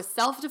police. It was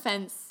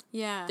self-defense.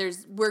 Yeah.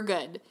 We're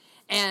good.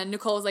 And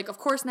Nicole's like, of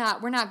course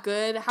not. We're not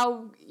good.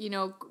 How,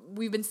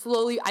 I've been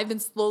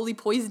slowly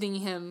poisoning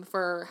him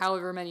for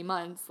however many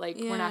months. Like,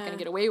 we're not going to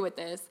get away with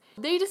this.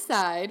 They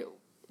decide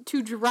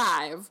to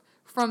drive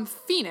from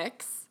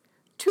Phoenix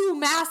to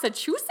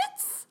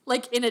Massachusetts,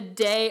 like in a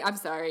day. I'm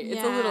sorry.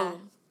 It's a little,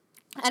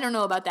 I don't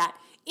know about that.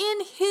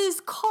 In his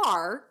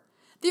car.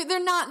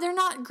 They're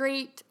not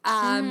great,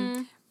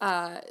 murderers.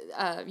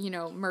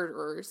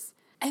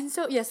 And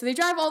so, so they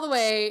drive all the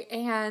way,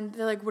 and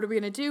they're like, what are we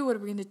going to do? What are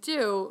we going to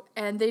do?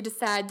 And they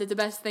decide that the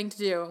best thing to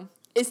do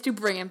is to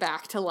bring him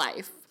back to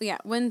life. Yeah,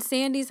 when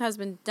Sandy's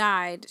husband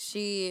died,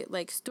 she,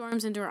 like,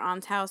 storms into her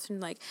aunt's house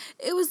and, like,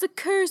 it was the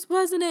curse,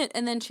 wasn't it?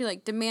 And then she,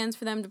 like, demands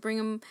for them to bring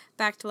him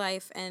back to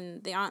life,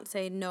 and the aunt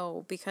say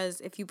no,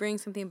 because if you bring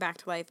something back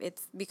to life,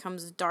 it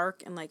becomes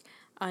dark and, like,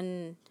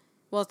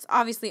 well, it's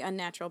obviously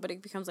unnatural, but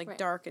it becomes, like,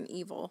 dark and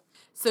evil.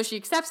 So she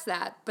accepts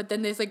that, but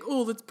then they're like,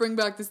 oh, let's bring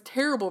back this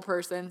terrible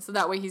person so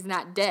that way he's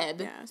not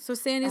dead. Yeah, so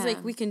Sandy's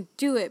like, we can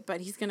do it,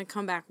 but he's going to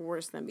come back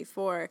worse than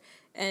before.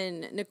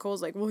 And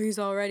Nicole's like, well, he's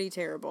already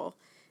terrible.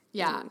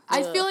 Yeah,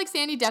 I feel like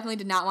Sandy definitely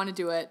did not want to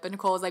do it, but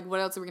Nicole was like,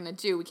 what else are we going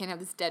to do? We can't have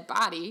this dead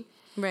body.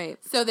 Right.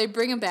 So they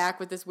bring him back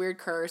with this weird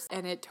curse,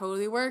 and it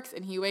totally works,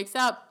 and he wakes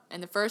up,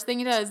 and the first thing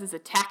he does is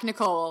attack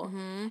Nicole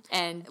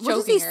and choking her. What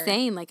is he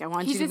saying? Like, I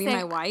want you to be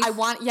my wife? I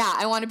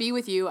want to be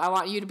with you. I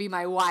want you to be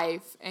my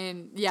wife.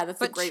 And,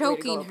 that's a great way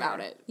to go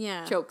about it.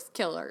 Yeah.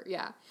 Kill her,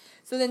 yeah.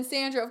 So then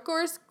Sandra, of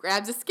course,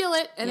 grabs a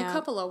skillet and a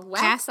couple of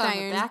whacks on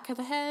the back of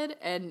the head,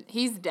 and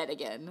he's dead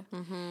again.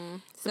 Mm-hmm.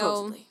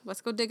 So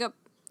let's go dig up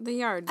the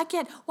yard.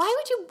 Again, why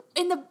would you,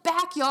 in the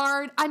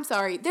backyard, I'm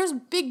sorry, there's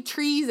big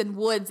trees and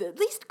woods, at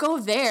least go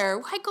there.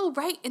 Why go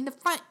right in the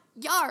front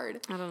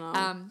yard? I don't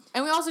know.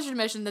 And we also should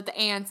mention that the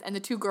aunts and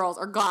the two girls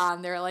are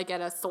gone. They're like at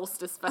a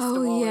solstice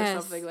festival or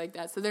something like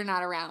that. So they're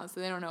not around, so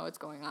they don't know what's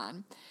going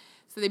on.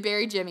 So they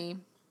bury Jimmy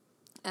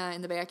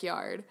in the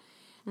backyard.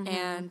 Mm-hmm.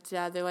 And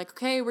they're like,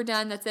 okay, we're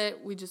done. That's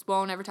it. We just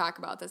won't ever talk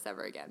about this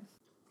ever again.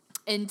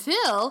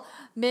 Until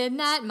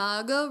Midnight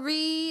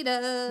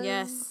Margaritas.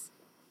 Yes.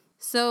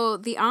 So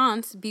the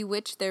aunts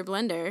bewitch their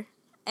blender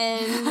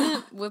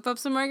and whip up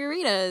some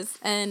margaritas.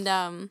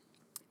 And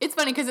it's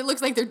funny because it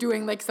looks like they're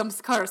doing like some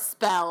kind of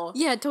spell.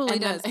 Yeah, it totally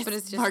does. But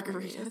it's just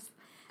margaritas.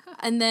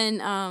 And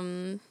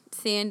then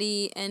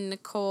Sandy and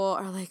Nicole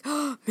are like,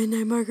 oh,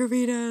 midnight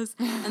margaritas.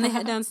 And they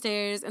head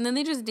downstairs. And then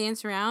they just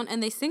dance around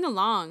and they sing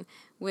along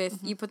with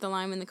You Put the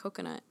Lime in the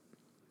Coconut.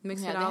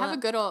 Mix it all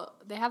up.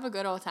 They have a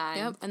good old time.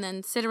 Yep. And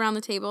then sit around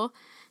the table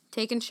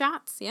taking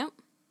shots. Yep.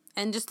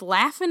 And just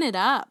laughing it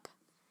up.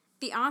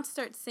 The aunts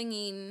start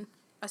singing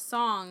a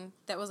song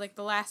that was like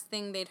the last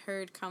thing they'd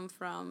heard come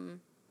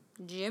from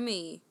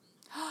Jimmy.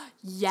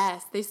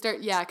 Yes, they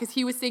start, because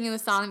he was singing the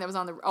song that was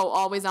on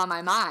Always on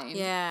My Mind.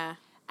 Yeah.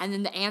 And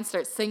then the aunts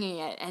start singing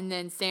it, and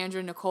then Sandra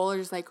and Nicole are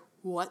just like,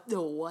 what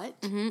the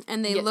what? Mm-hmm.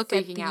 And they look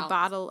at the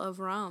bottle of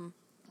rum,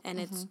 and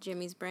it's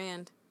Jimmy's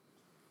brand.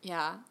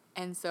 Yeah,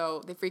 and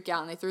so they freak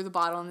out, and they threw the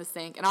bottle in the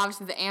sink, and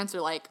obviously the aunts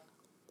are like,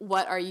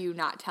 what are you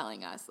not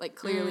telling us? Like,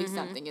 clearly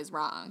something is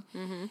wrong.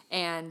 Mm-hmm.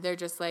 And they're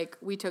just like,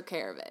 we took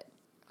care of it.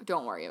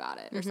 Don't worry about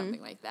it, or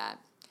something like that.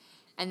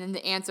 And then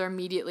the aunts are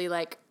immediately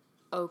like,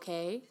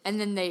 okay.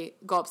 And then they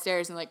go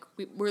upstairs and like,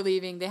 we're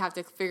leaving. They have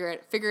to figure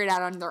it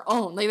out on their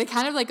own. Like, they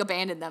kind of like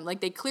abandon them.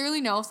 Like, they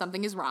clearly know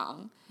something is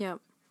wrong.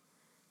 Yep.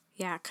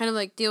 Yeah, kind of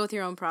like deal with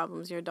your own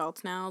problems. You're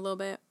adults now a little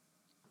bit.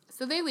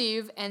 So they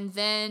leave, and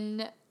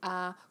then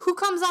who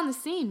comes on the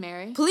scene,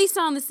 Mary? Police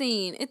on the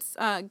scene. It's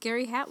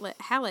Gary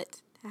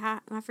Hallett.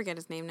 I forget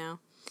his name now.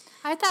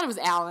 I thought it was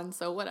Alan,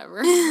 so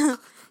whatever.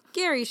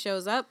 Gary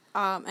shows up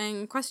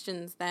and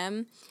questions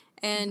them.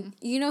 And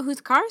you know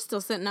whose car is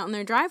still sitting out in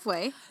their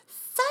driveway?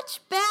 Such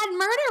bad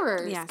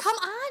murderers. Yes. Come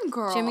on,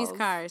 girls. Jimmy's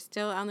car is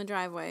still on the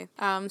driveway.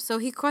 So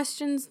he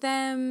questions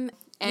them.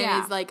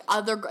 And he's like,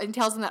 and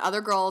tells them that other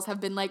girls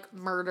have been like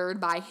murdered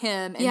by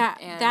him.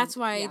 And, that's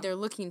why they're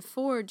looking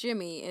for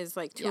Jimmy, is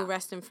like to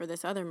arrest him for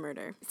this other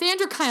murder.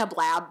 Sandra kind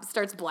of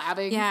starts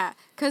blabbing. Yeah,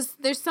 because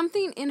there's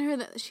something in her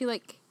that she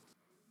like,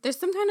 there's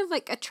some kind of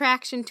like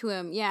attraction to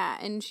him. Yeah,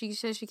 and she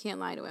says she can't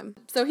lie to him.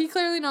 So he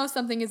clearly knows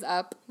something is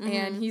up,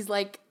 and he's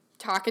like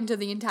talking to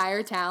the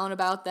entire town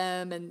about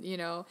them, and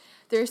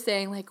they're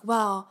saying like,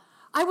 well,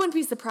 I wouldn't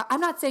be surprised. I'm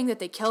not saying that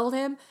they killed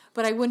him,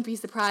 but I wouldn't be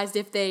surprised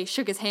if they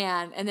shook his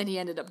hand and then he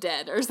ended up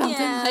dead or something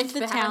like that.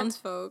 The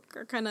townsfolk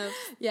are kind of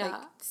Yeah.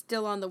 like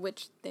still on the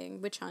witch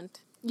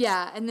hunt.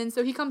 Yeah, and then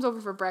so he comes over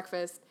for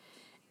breakfast,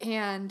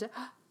 and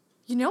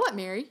you know what,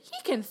 Mary?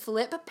 He can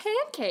flip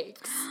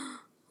pancakes.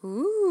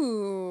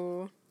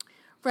 Ooh.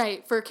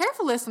 Right. For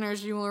careful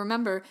listeners, you will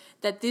remember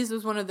that this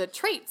was one of the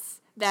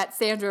traits that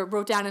Sandra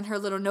wrote down in her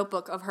little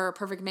notebook of her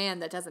perfect man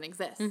that doesn't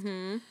exist.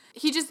 Mm-hmm.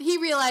 He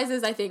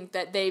realizes, I think,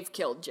 that they've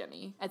killed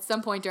Jimmy. At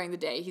some point during the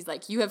day, he's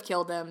like, you have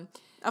killed him.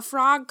 A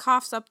frog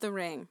coughs up the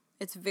ring.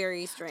 It's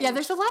very strange. Yeah,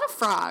 there's a lot of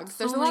frogs.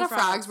 There's a lot many of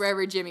frogs frogs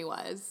wherever Jimmy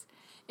was,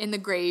 in the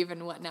grave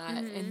and whatnot.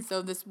 Mm-hmm. And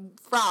so this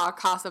frog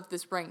coughs up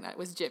this ring that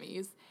was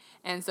Jimmy's.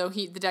 And so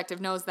the detective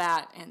knows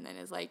that and then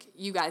is like,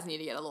 you guys need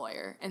to get a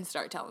lawyer and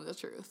start telling the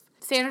truth.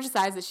 Sandra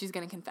decides that she's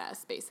going to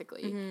confess,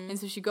 basically. Mm-hmm. And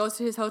so she goes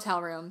to his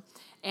hotel room,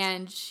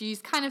 and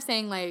she's kind of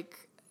saying,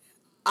 like,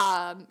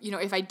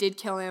 if I did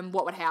kill him,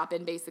 what would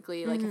happen,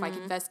 basically? Like, if I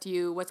confess to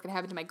you, what's going to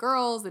happen to my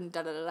girls, and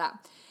da-da-da-da.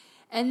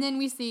 And then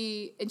we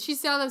see, and she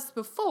saw this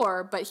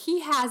before, but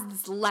he has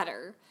this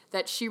letter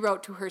that she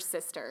wrote to her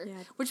sister,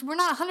 which we're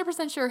not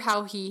 100% sure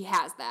how he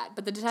has that,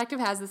 but the detective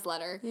has this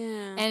letter,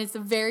 and it's a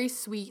very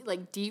sweet,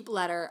 like, deep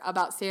letter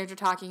about Sandra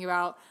talking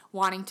about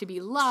wanting to be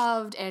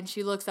loved, and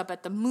she looks up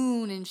at the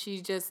moon, and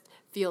she just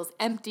feels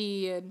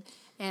empty,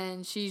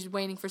 and she's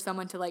waiting for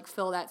someone to, like,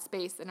 fill that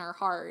space in her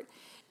heart.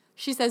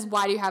 She says,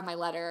 why do you have my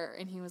letter?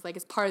 And he was like,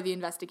 it's part of the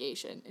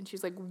investigation. And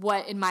she's like,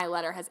 what in my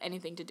letter has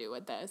anything to do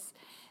with this?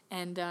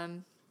 And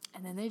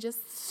then they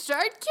just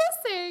start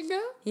kissing.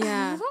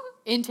 Yeah.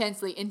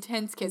 Intense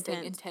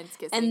kissing.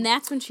 And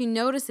that's when she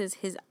notices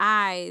his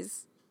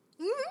eyes.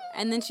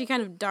 And then she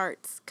kind of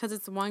darts, because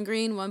it's one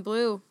green, one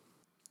blue.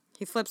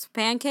 He flips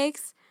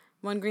pancakes,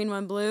 one green,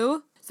 one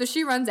blue. So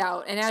she runs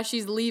out, and as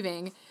she's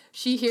leaving,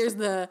 she hears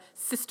the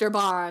sister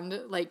bond,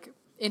 like,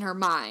 in her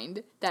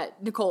mind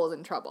that Nicole is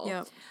in trouble.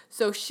 Yep.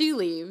 So she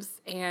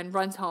leaves and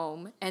runs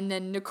home, and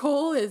then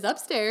Nicole is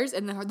upstairs,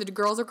 and the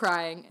girls are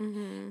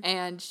crying,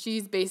 and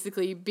she's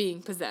basically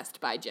being possessed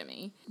by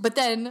Jimmy. But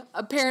then,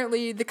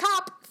 apparently, the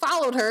cop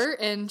followed her,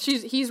 and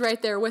he's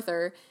right there with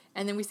her,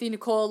 and then we see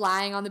Nicole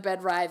lying on the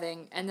bed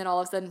writhing, and then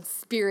all of a sudden,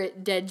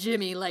 spirit dead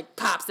Jimmy, like,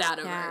 pops out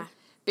of her,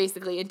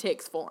 basically, and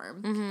takes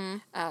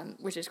form,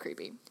 which is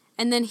creepy.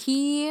 And then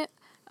he...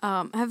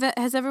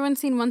 has everyone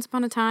seen Once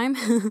Upon a Time?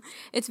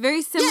 It's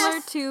very similar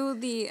to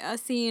the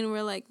scene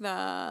where, like,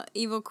 the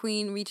evil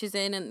queen reaches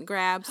in and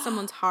grabs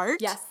someone's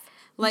heart. Yes.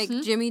 Like,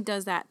 Jimmy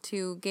does that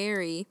to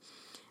Gary.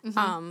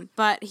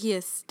 But he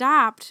is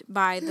stopped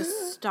by the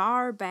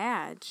star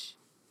badge.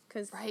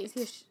 Because,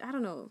 I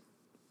don't know.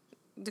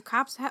 Do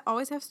cops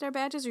always have star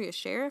badges? Or are you a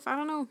sheriff? I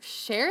don't know.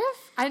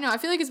 Sheriff? I don't know. I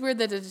feel like it's weird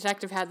that the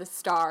detective had the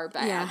star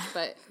badge,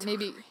 but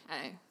maybe,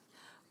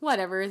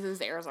 whatever. It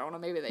was Arizona.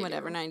 Maybe they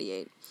Whatever, do.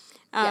 98.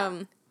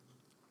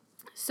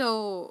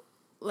 So,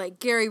 like,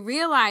 Gary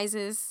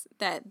realizes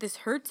that this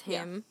hurts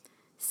him,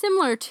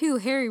 similar to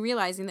Harry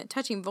realizing that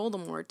touching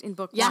Voldemort in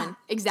book 1. Yeah,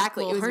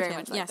 exactly. It was hurt very him.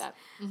 much like that.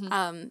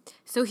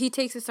 So he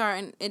takes a star,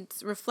 and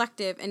it's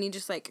reflective, and he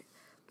just, like,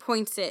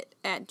 points it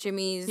at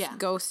Jimmy's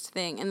ghost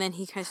thing, and then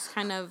he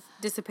kind of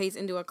dissipates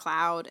into a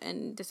cloud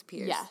and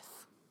disappears. Yes.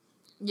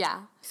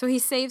 Yeah. So he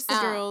saves the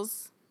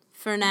girls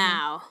for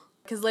now.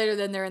 Because later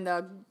then they're in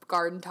the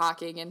garden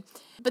talking,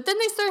 but then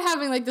they start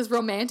having, like, this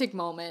romantic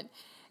moment,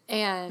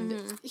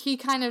 and he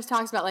kind of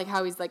talks about, like,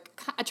 how he's, like,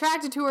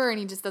 attracted to her, and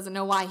he just doesn't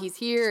know why he's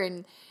here,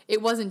 and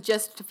it wasn't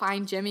just to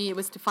find Jimmy, it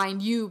was to find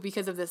you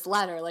because of this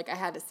letter, like, I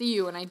had to see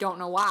you, and I don't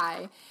know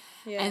why.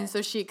 Yeah. And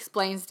so she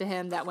explains to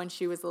him that when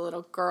she was a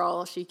little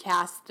girl, she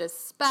cast this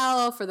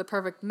spell for the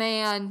perfect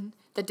man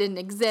that didn't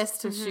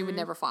exist, so she would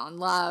never fall in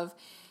love,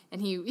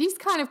 and he's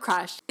kind of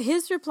crushed.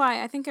 His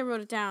reply, I think I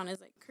wrote it down, is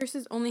like,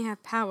 curses only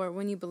have power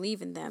when you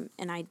believe in them,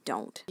 and I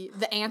don't.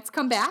 The ants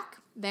come back.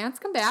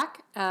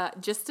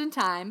 Just in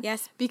time.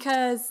 Yes.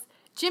 Because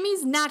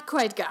Jimmy's not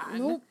quite gone.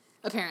 Nope.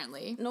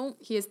 Apparently. Nope.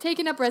 He has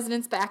taken up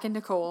residence back in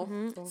Nicole.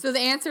 Mm-hmm. So the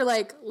ants are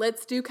like,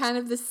 let's do kind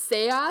of the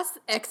seance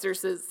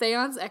exorcism.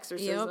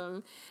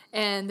 Yep.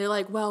 And they're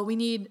like, well, we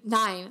need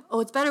 9. Oh,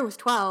 it's better with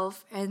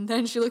 12. And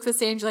then she looks at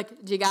Sandra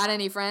like, do you got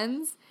any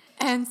friends?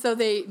 And so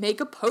they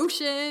make a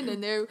potion,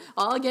 and they're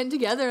all getting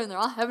together, and they're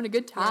all having a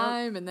good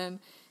time. Yep.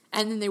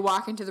 And then they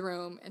walk into the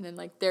room, and then,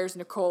 like, there's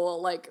Nicole,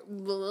 like...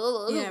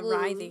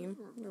 writhing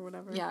or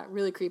whatever. Yeah,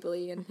 really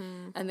creepily.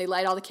 And they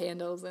light all the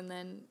candles, and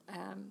then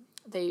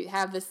they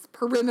have this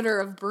perimeter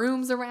of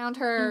brooms around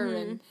her.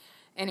 And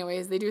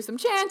anyways, they do some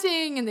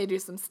chanting, and they do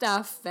some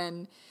stuff,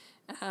 and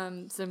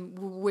some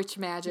witch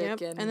magic.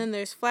 Yep. And then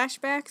there's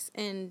flashbacks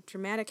and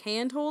dramatic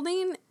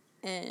hand-holding.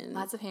 And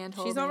lots of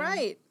hand-holding. She's all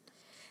right.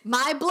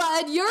 My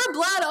blood, your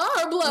blood,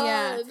 our blood.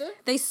 Yeah.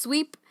 They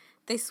sweep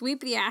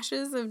the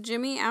ashes of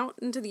Jimmy out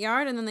into the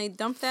yard, and then they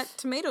dump that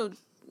tomato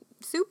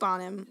soup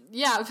on him.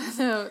 Yeah,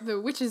 the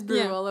witch's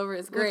brew all over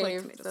his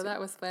grave. Like so that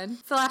was fun.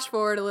 Flash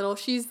forward a little.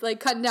 She's, like,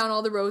 cutting down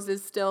all the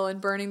roses still and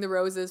burning the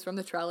roses from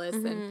the trellis.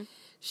 And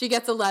she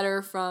gets a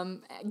letter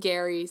from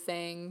Gary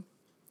saying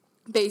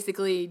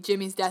basically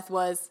Jimmy's death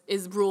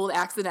is ruled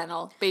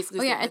accidental. Basically,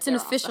 oh yeah, it's an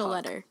official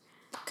letter,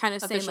 kind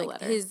of saying like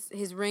letter.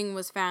 his ring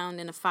was found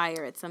in a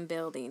fire at some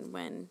building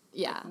when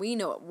we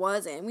know it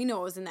wasn't. We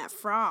know it was in that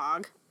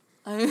frog.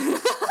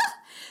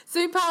 So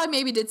he probably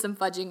maybe did some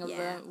fudging of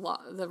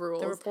the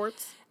rules. The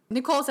reports.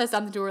 Nicole says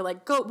something to her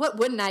like, "Go! What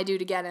wouldn't I do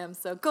to get him?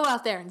 So go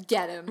out there and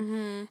get him."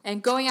 Mm-hmm.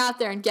 And going out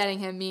there and getting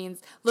him means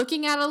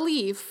looking at a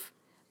leaf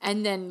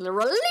and then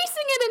releasing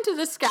it into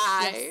the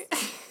sky.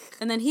 Yes.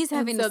 And then he's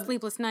having a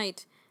sleepless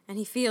night, and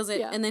he feels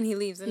it, and then he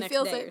leaves the next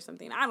day or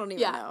something. I don't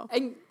even know.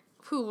 And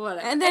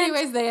whatever. And then,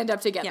 anyways, they end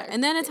up together. Yeah,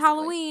 and then it's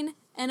Halloween,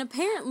 and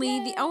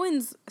apparently the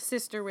Owens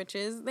sister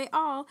witches, they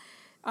all...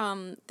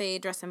 they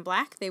dress in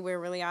black. They wear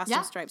really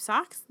awesome striped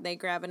socks. They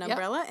grab an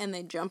umbrella and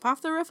they jump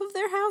off the roof of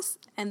their house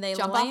and they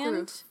jump land off the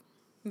roof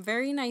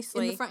very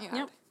nicely in the front yard.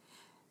 Yep.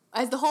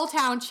 As the whole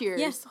town cheers.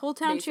 Yes, whole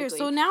town cheers.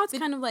 So now it's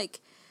kind of like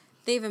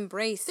they've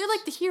embraced. They're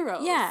like the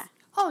heroes. Yeah.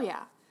 Oh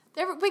yeah.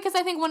 Because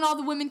I think when all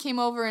the women came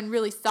over and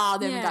really saw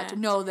them and got to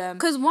know them,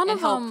 because one of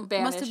them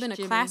must have been a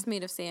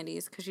classmate of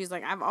Sandy's, because she's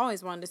like, I've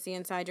always wanted to see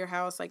inside your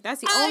house. Like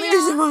that's the only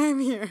reason why I'm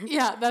here.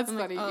 Yeah, that's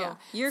funny. Like, yeah,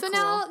 you're so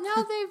cool.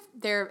 now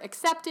they're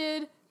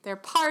accepted. They're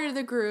part of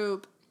the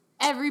group.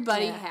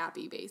 Everybody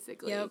happy,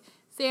 basically. Yep.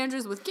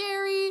 Sandra's with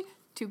Gary,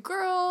 2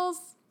 girls.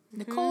 Mm-hmm.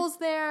 Nicole's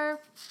there.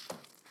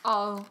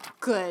 All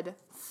good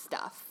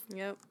stuff.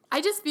 Yep.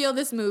 I just feel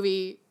this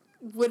movie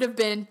would have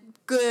been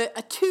good,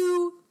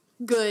 2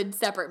 good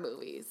separate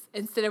movies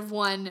instead of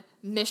one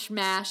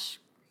mishmash,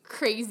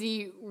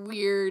 crazy,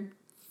 weird,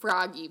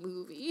 froggy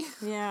movie.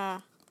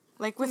 Yeah.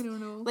 Like with, I don't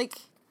know. Like,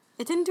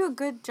 it didn't do a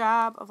good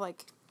job of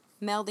like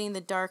melding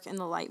the dark and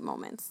the light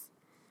moments.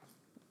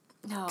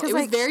 No, it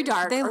was very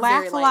dark. They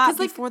laugh a lot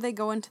before they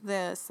go into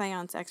the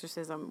seance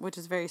exorcism, which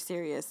is very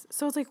serious.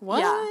 So it's like, what?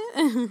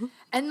 Yeah.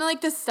 And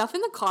like the stuff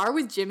in the car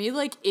with Jimmy,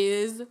 like,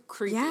 is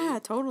creepy. Yeah,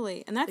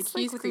 totally. And that's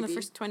like within creepy. the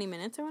first 20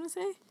 minutes, I want to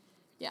say.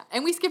 Yeah,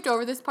 and we skipped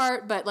over this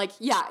part, but like,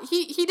 yeah,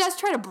 he does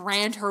try to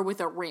brand her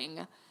with a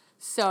ring.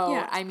 So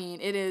yeah. I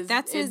mean, it is.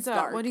 That's his.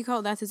 What do you call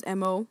it? That's his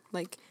MO.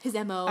 Like his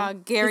MO.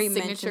 Gary his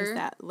mentions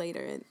that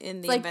later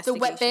in the like investigation. The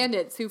wet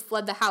bandits who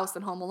fled the house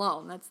in Home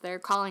Alone. That's their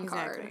calling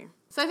card.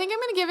 So I think I'm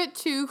gonna give it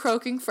 2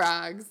 croaking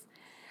frogs.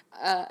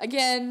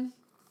 Again,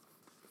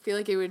 I feel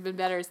like it would have been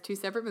better as 2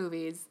 separate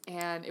movies,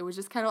 and it was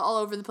just kind of all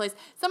over the place.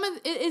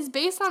 It is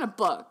based on a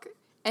book,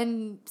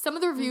 and some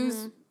of the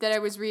reviews that I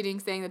was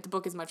reading saying that the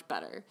book is much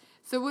better.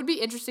 So it would be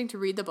interesting to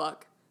read the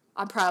book.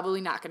 I'm probably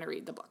not gonna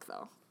read the book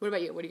though. What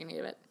about you? What are you gonna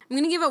give it? I'm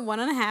gonna give it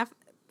 1.5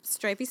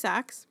 stripy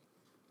socks.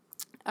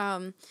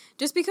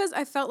 Just because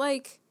I felt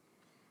like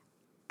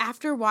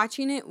after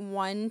watching it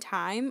one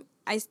time,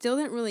 I still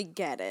didn't really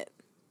get it.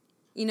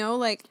 You know,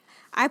 like,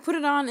 I put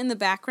it on in the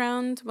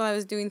background while I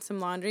was doing some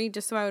laundry,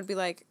 just so I would be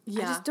like, I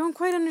just don't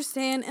quite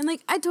understand. And,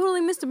 like, I totally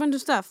missed a bunch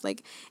of stuff.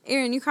 Like,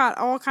 Erin, you caught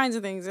all kinds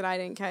of things that I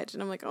didn't catch.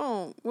 And I'm like,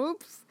 oh,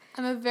 whoops.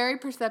 I'm a very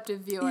perceptive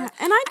viewer. Yeah,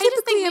 and I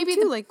typically am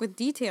too, like, with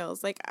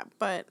details. Like,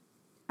 but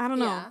I don't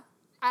know.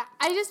 Yeah.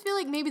 I just feel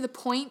like maybe the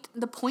point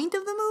of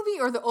the movie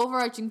or the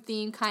overarching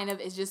theme kind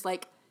of is just,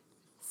 like,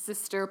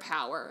 sister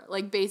power.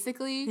 Like,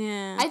 basically,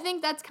 I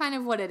think that's kind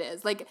of what it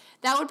is. Like,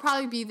 that would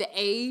probably be the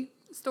A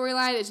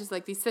storyline. It's just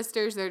like these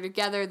sisters, they're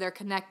together, they're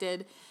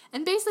connected,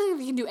 and basically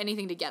we can do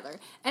anything together.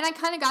 And I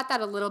kind of got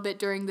that a little bit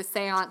during the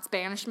seance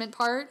banishment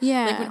part.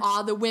 Yeah. Like when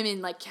all the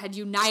women like had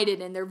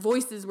united and their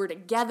voices were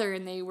together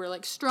and they were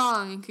like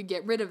strong and could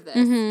get rid of this,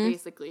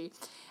 basically.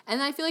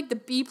 And I feel like the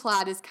B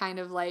plot is kind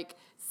of like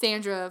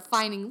Sandra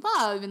finding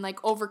love and like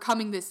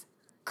overcoming this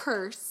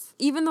curse.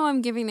 Even though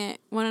I'm giving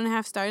it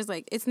 1.5 stars,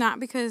 like, it's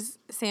not because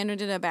Sandra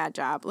did a bad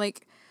job.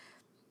 Like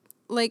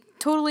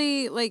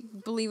totally, like,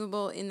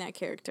 believable in that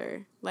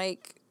character.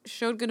 Like,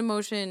 showed good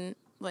emotion.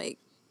 Like,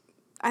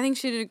 I think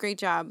she did a great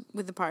job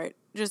with the part.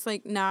 Just,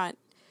 like, not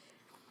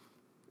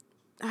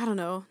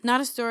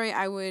a story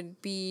I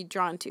would be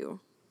drawn to,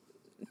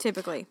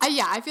 typically.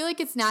 I feel like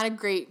it's not a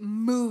great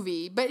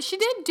movie, but she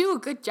did do a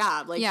good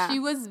job. Like, she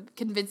was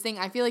convincing.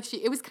 I feel like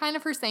it was kind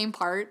of her same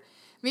part.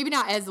 Maybe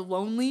not as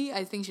lonely.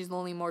 I think she's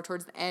lonely more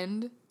towards the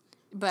end.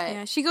 But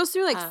yeah, she goes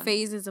through, like,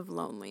 phases of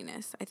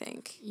loneliness, I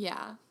think.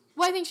 Yeah.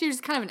 Well, I think she was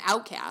kind of an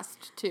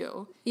outcast,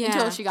 too. Yeah.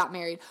 Until she got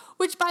married.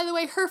 Which, by the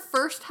way, her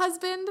first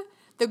husband,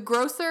 the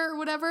grocer or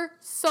whatever,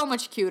 so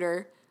much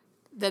cuter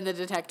than the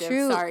detective.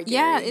 True. Sorry, Gary.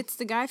 Yeah, it's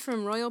the guy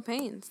from Royal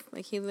Pains.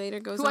 Like, he later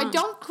goes on.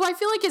 Who I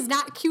feel like is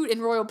not cute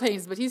in Royal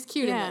Pains, but he's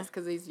cute in this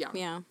because he's young.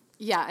 Yeah.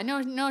 Yeah, I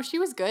know. No, she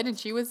was good, and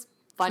she was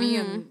funny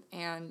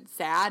and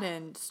sad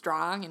and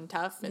strong and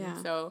tough, and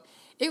so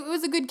it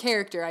was a good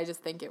character. I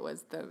just think it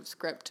was the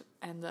script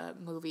and the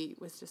movie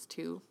was just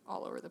too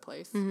all over the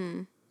place.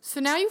 Mm-hmm. So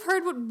now you've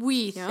heard what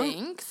we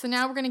think. So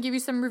now we're going to give you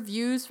some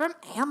reviews from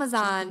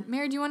Amazon.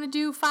 Mary, do you want to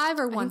do 5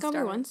 or 1 star? I think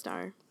I'll do 1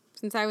 star,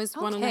 since I was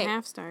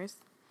 1.5 stars.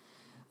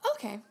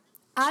 Okay.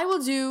 I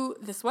will do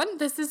this one.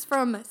 This is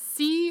from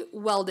C.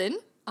 Weldon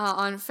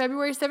on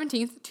February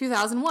 17th,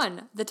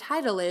 2001. The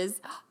title is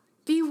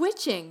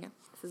Bewitching.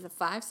 This is a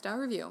 5-star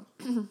review.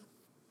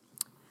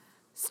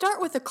 Start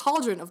with a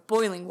cauldron of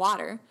boiling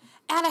water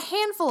add a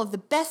handful of the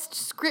best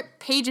script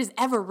pages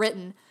ever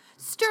written,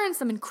 stir in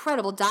some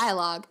incredible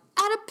dialogue,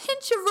 add a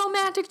pinch of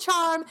romantic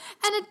charm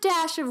and a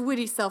dash of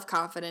witty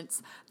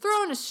self-confidence,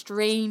 throw in a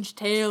strange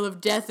tale of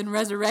death and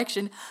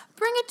resurrection,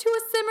 bring it to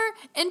a simmer,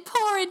 and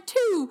pour in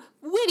 2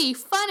 witty,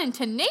 fun, and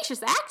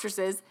tenacious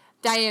actresses,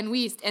 Diane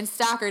Wiest and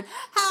Stockard.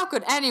 How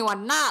could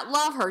anyone not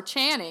love her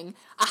Channing?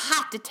 A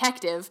hot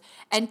detective,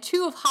 and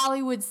 2 of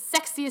Hollywood's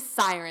sexiest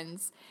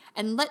sirens,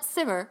 and let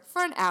simmer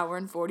for an hour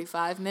and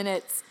 45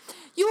 minutes.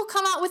 You will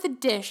come out with a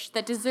dish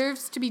that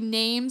deserves to be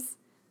names,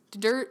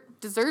 the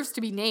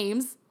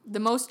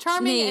most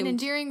charming and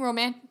endearing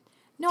romantic.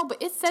 No,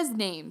 but it says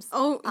names.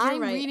 Oh, you're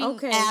I'm right. reading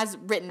Okay. as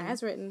written.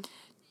 As written.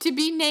 To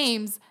be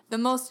names the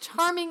most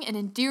charming and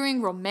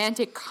endearing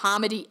romantic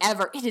comedy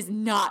ever. It is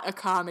not a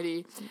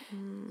comedy,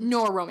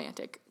 nor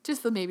romantic.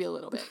 Just maybe a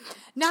little bit.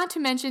 Not to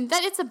mention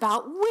that it's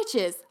about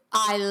witches.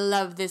 I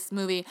love this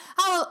movie.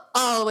 I will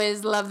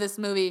always love this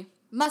movie.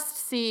 Must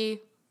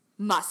see,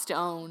 must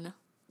own.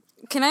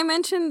 Can I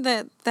mention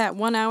that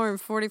 1 hour and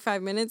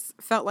 45 minutes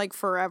felt like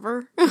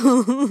forever?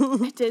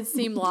 It did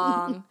seem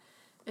long.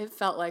 It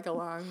felt like a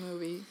long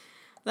movie.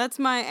 That's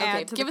my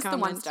ad to give the us the 1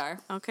 comments. star.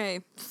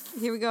 Okay,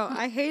 here we go.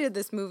 I hated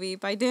this movie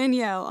by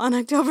Danielle on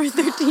October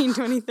 13,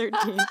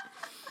 2013.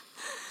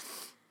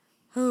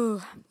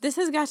 Ooh, this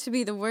has got to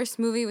be the worst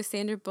movie with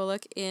Sandra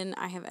Bullock in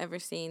I have ever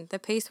seen. The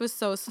pace was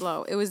so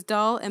slow. It was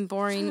dull and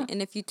boring,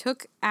 and if you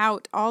took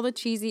out all the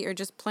cheesy or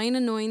just plain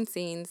annoying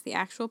scenes, the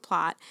actual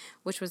plot,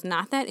 which was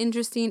not that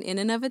interesting in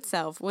and of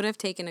itself, would have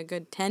taken a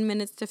good 10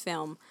 minutes to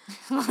film.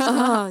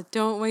 Ugh,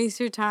 don't waste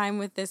your time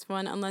with this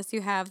one unless you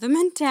have the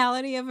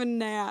mentality of a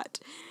gnat.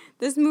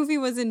 This movie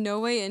was in no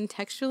way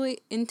intellectually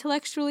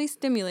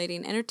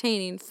stimulating,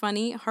 entertaining,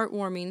 funny,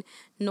 heartwarming,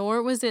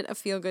 nor was it a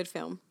feel-good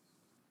film.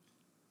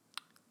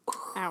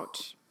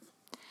 Ouch.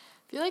 I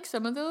feel like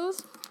some of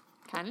those,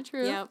 kind of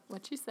true, Yep.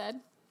 what you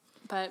said.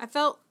 But I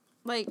felt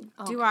like,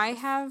 do I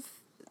have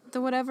the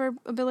whatever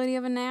ability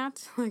of a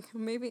gnat? Like,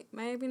 maybe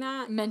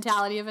not.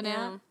 mentality of an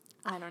Yeah. ant.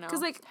 I don't know.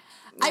 Because, like,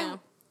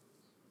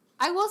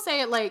 I will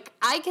say, like,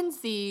 I can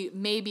see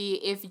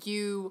maybe if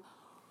you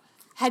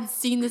had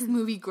seen this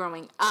movie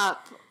growing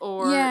up,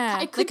 or Yeah,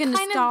 it could like a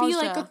kind of be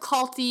like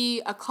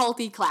nostalgia. a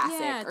culty classic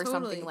Yeah, or totally.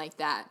 something like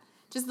that.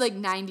 Just like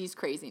 90s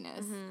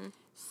craziness.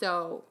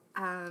 So,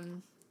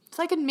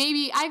 so I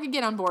could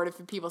get on board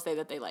if people say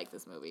that they like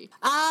this movie.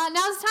 Now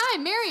it's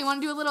time. Mary, you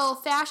want to do a little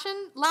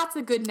fashion? Lots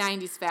of good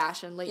 90s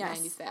fashion, late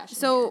 90s fashion.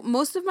 So here.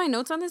 most of my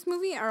notes on this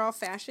movie are all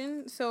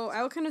fashion, so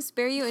I will kind of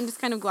spare you and just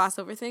kind of gloss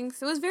over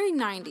things. It was very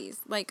 90s.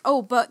 Like,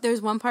 but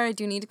there's one part I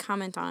do need to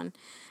comment on.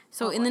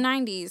 So in the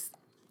 90s,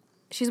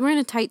 she's wearing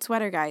a tight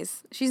sweater,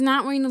 guys. She's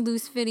not wearing a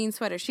loose-fitting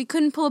sweater. She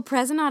couldn't pull a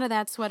present out of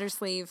that sweater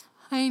sleeve.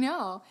 I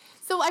know.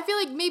 So I feel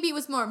like maybe it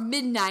was more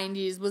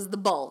mid-90s was the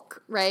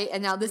bulk, right?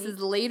 And now this is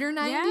later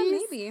 90s. Yeah,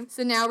 maybe.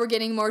 So now we're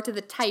getting more to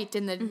the tight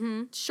and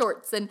the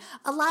shorts. And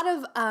a lot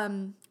of, I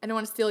don't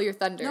want to steal your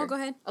thunder. No, go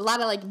ahead. A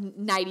lot of, like,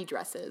 nighty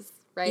dresses,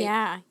 right?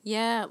 Yeah.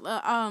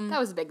 That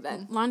was big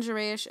then.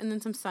 Lingerie-ish, and then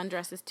some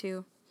sundresses,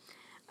 too.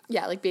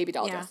 Yeah, like baby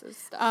doll dresses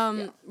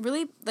stuff.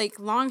 Really, like,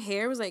 long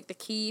hair was, like, the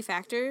key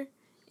factor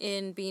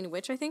in being a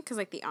witch, I think, because,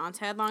 like, the aunts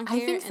had long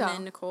hair, think so. and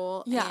then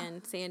Nicole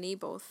and Sandy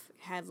both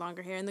had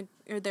longer hair, and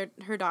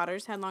her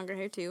daughters had longer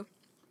hair, too.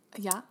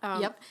 Yeah,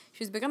 Yep.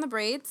 She was big on the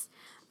braids.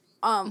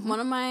 One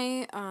of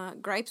my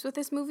gripes with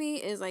this movie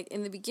is, like,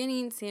 in the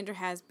beginning, Sandra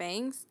has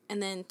bangs,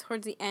 and then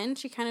towards the end,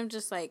 she kind of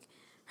just, like,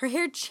 her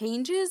hair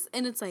changes,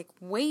 and it's, like,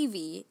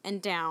 wavy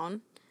and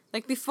down.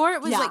 Like, before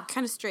it was, like,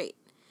 kind of straight.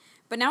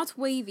 But now it's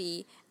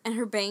wavy, and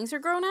her bangs are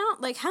grown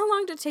out. Like, how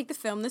long did it take to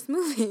film this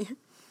movie?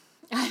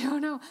 I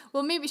don't know.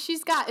 Well, maybe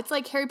it's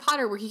like Harry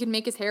Potter where he can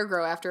make his hair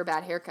grow after a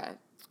bad haircut.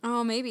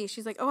 Oh, maybe.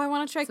 She's like, I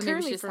want to try So maybe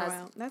she curly just for a has-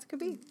 while. That could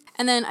be.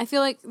 And then I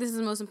feel like this is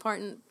the most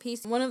important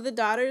piece. One of the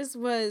daughters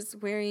was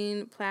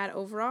wearing plaid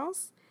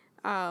overalls.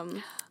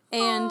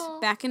 And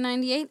back in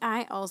 98,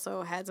 I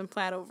also had some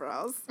plaid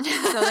overalls.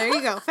 So there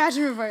you go.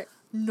 Fashion report.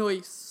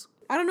 Nice.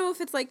 I don't know if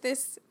it's like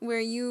this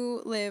where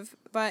you live,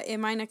 but in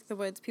my neck of the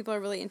woods, people are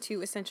really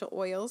into essential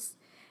oils.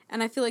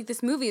 And I feel like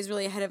this movie is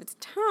really ahead of its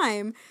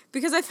time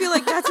because I feel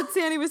like that's what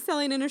Sandy was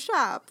selling in her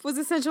shop, was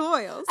essential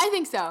oils. I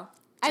think so.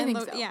 I think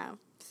so. Yeah.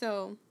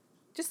 So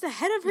just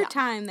ahead of her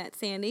time, that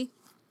Sandy.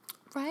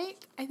 Right?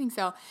 I think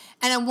so.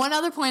 And then one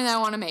other point that I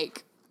want to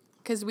make,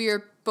 because we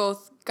are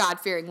both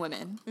God-fearing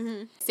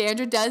women.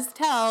 Sandra does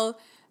tell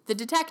the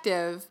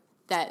detective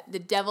that the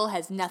devil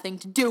has nothing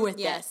to do with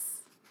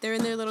this. They're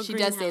in their little She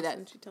greenhouse. does say that.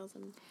 And she tells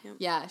them. Yep.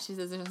 Yeah, she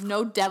says there's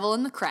no devil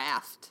in the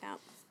craft. Yeah.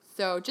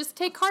 So just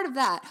take heart of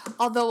that.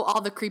 Although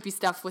all the creepy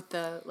stuff with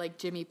the, like,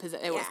 Jimmy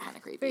possession, it was kind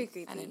of creepy. Very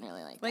creepy. I didn't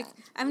really like Like, that.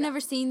 I've never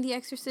seen The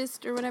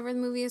Exorcist or whatever the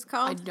movie is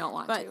called. I don't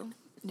want but to.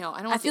 No, I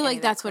don't I want to feel see like any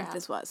of that's that what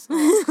this was.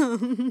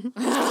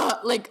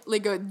 crap.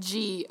 like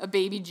a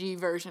baby G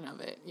version of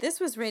it. This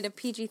was rated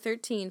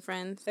PG-13,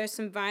 friends. There's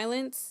some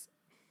violence,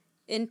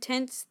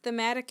 intense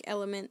thematic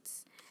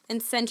elements,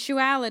 and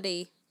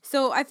sensuality.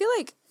 So I feel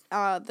like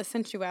the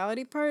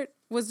sensuality part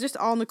was just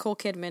all Nicole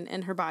Kidman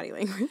and her body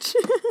language.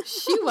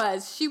 She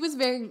was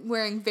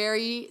wearing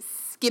very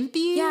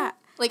skimpy. Yeah.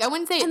 Like, I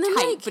wouldn't say And it then,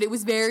 tight, like- but it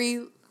was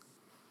very...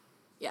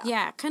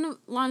 Yeah, kind of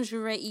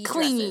lingerie-y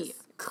Clingy.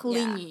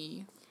 dresses.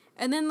 Yeah.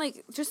 And then,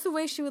 like, just the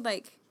way she would,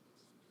 like,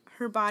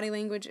 her body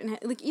language and,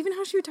 like, even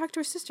how she would talk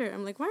to her sister.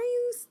 I'm like, why are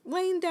you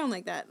laying down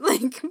like that?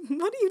 Like,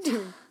 what are you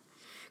doing?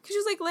 Because she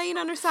was, like, laying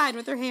on her side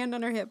with her hand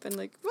on her hip and,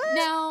 like, what?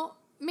 Now,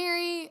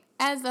 Mary,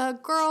 as a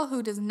girl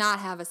who does not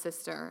have a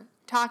sister,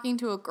 talking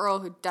to a girl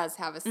who does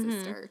have a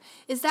sister,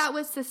 is that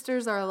what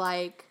sisters are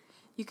like?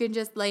 You can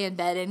just lay in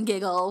bed and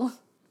giggle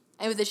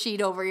and with a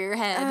sheet over your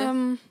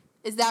head.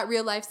 Is that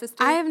real life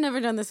sister? I have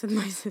never done this with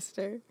my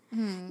sister.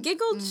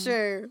 Giggled,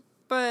 sure,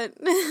 but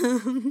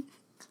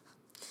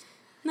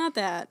not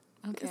that.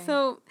 Okay.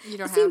 So You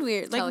don't it seemed have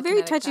weird, like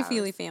very telekinetic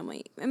touchy-feely powers.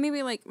 family, and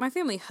maybe like my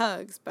family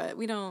hugs, but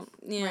we don't.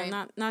 Right.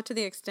 Not to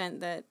the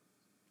extent that.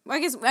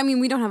 Well, I mean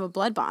we don't have a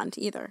blood bond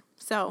either.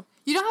 So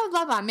You don't have a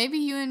blood bond. Maybe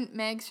you and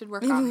Meg should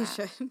work maybe on we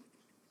that. should.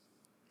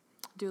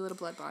 Do a little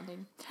blood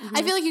bonding.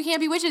 I feel like you can't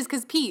be witches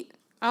because Pete.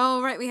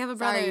 Oh right, we have a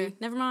brother. Sorry.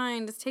 Never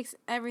mind. This takes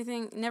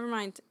everything. Never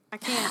mind. I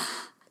can't.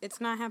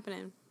 It's not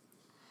happening.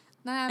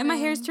 And my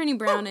hair's turning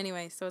brown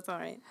anyway, so it's all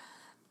right.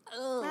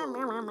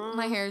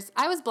 My hair's...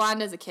 I was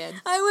blonde as a kid.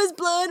 I was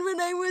blonde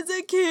when I was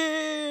a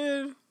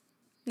kid.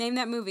 Name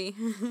that movie.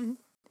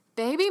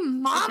 Baby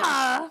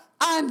mama,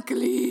 I'm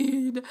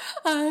clean.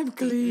 I'm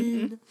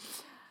clean.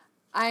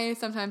 I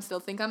sometimes still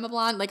think I'm a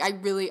blonde. Like, I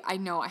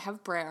know I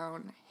have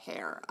brown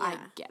hair. I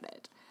get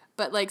it.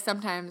 But, like,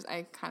 sometimes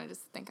I kind of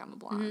just think I'm a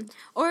blonde.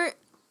 Or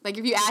Like,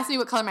 if you asked me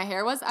what color my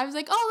hair was, I was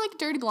like, oh, like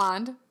dirty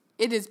blonde.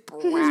 It is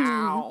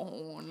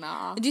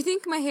brown. do you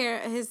think my hair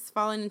has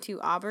fallen into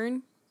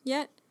auburn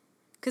yet?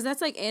 Because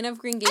that's like Anne of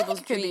Green Gables'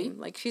 it could be. dream.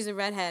 Like she's a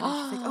redhead.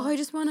 And she's like, oh, I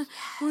just want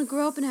to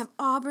grow up and have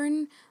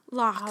auburn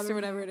locks or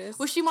whatever it is.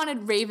 Well, she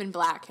wanted raven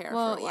black hair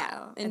Well, for a yeah,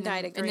 while. and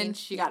dyed it And then green.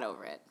 she got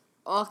over it.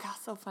 Oh, God,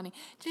 so funny.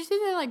 Did you see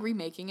they're, like,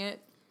 remaking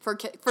it for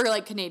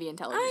like, Canadian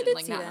television? did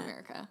like, see not that.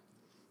 America.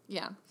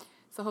 Yeah.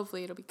 So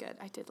hopefully it'll be good.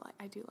 I do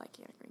like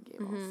Anne of Green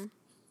Gables.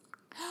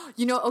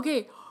 You know,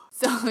 okay,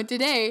 so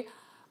today,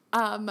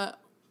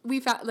 we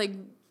found, like,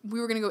 we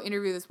were going to go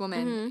interview this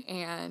woman,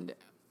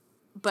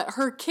 but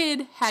her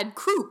kid had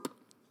croup.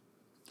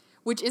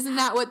 Which isn't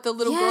that what the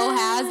little girl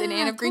has in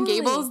Anne of Green totally.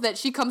 Gables that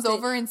she comes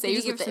over and Did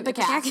you saves give with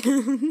the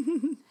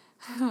some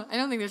ipecac? I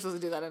don't think they're supposed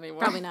to do that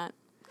anymore. Probably not.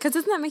 Because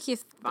doesn't that make you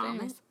vomit?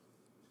 Anyways.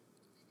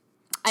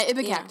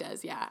 Ipecac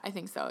does, yeah, I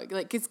think so.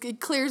 Like,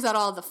 it clears out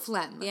all the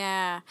phlegm.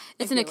 Yeah.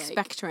 It's an feel like-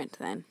 expectorant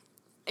then.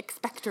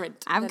 Expectorant.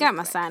 I've That got is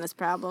my correct. sinus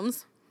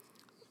problems.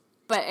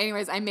 But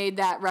anyways, I made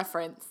that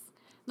reference.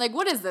 Like,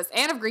 what is this?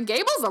 Anne of Green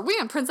Gables? Are we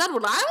on Prince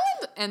Edward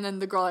Island? And then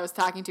the girl I was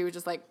talking to was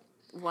just like,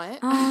 what?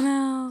 Oh,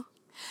 no.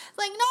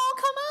 Like,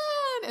 no, come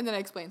on. And then I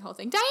explained the whole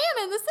thing. Diana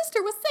and the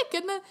sister was sick.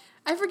 And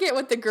I forget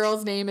what the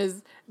girl's name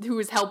is who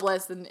was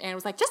helpless. And Anne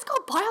was like, just go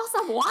boil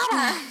some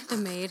water. The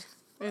maid.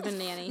 Or the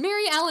nanny.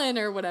 Mary Ellen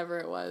or whatever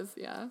it was.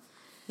 Yeah.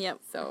 Yep.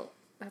 So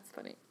that's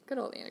funny. Good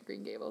old Anne of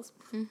Green Gables.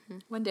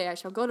 One day I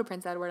shall go to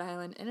Prince Edward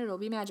Island and it'll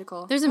be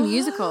magical. There's a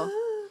musical.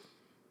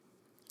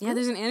 Yeah,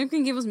 there's an Anne of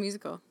Green Gables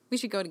musical. We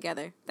should go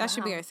together. That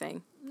should be our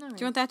thing. Do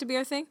you want that to be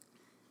our thing?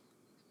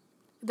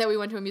 That we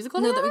went to a musical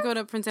No, together? that we go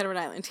to Prince Edward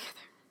Island together.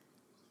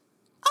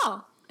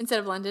 Oh, instead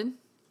of London?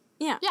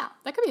 Yeah. Yeah,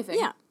 that could be a thing.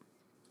 Yeah.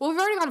 Well, we've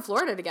already gone to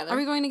Florida together. Are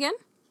we going again?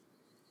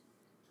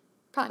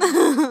 Probably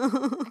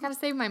not. I gotta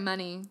save my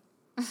money.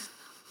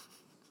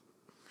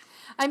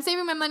 I'm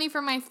saving my money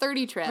for my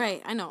 30 trip.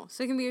 Right, I know.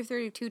 So it can be your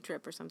 32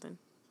 trip or something.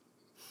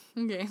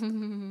 Okay.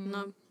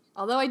 No.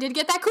 Although I did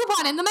get that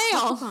coupon in the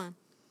mail. Coupon.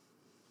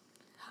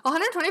 $125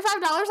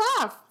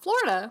 off.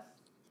 Florida.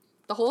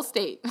 The whole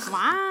state.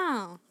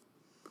 Wow.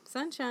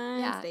 Sunshine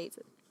Yeah. State.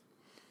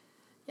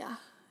 Yeah.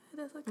 It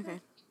does look Okay.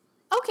 good.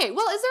 Okay,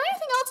 well, is there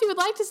anything else you would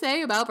like to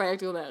say about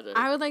Practical Magic?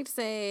 I would like to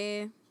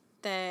say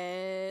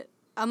that,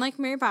 unlike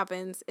Mary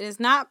Poppins, it is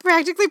not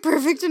practically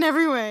perfect in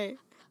every way.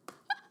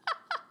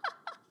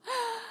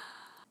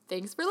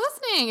 Thanks for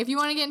listening. If you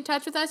want to get in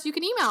touch with us, you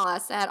can email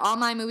us at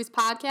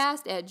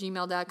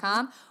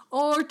allmymoviespodcast@gmail.com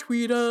or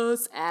tweet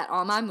us at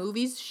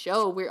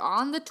allmymoviesshow. We're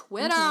on the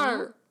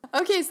Twitter.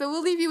 Okay, so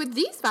we'll leave you with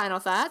these final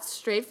thoughts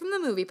straight from the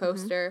movie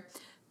poster.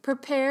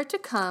 Prepare to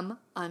come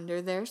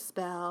under their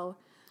spell.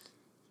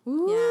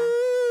 Ooh,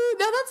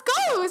 no, that's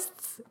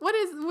ghosts.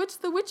 What's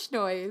the witch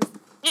noise?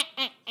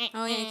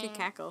 Oh, yeah, you could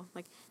cackle.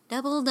 Like,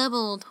 double,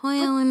 double,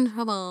 toil and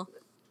trouble.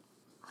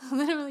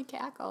 Literally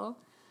cackle.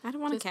 I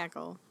don't want to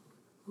cackle.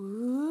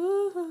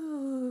 Ooh.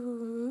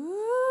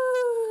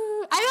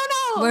 I don't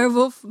know.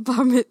 Werewolf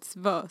bar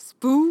mitzvah.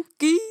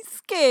 Spooky,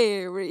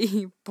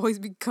 scary. Boys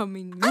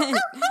becoming men.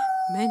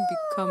 Men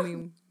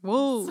becoming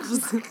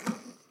wolves.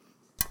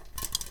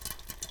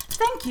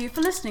 Thank you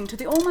for listening to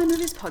the All My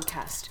Movies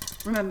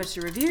podcast. Remember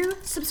to review,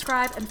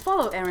 subscribe, and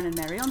follow Erin and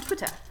Mary on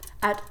Twitter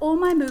at All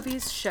My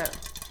Movies Show.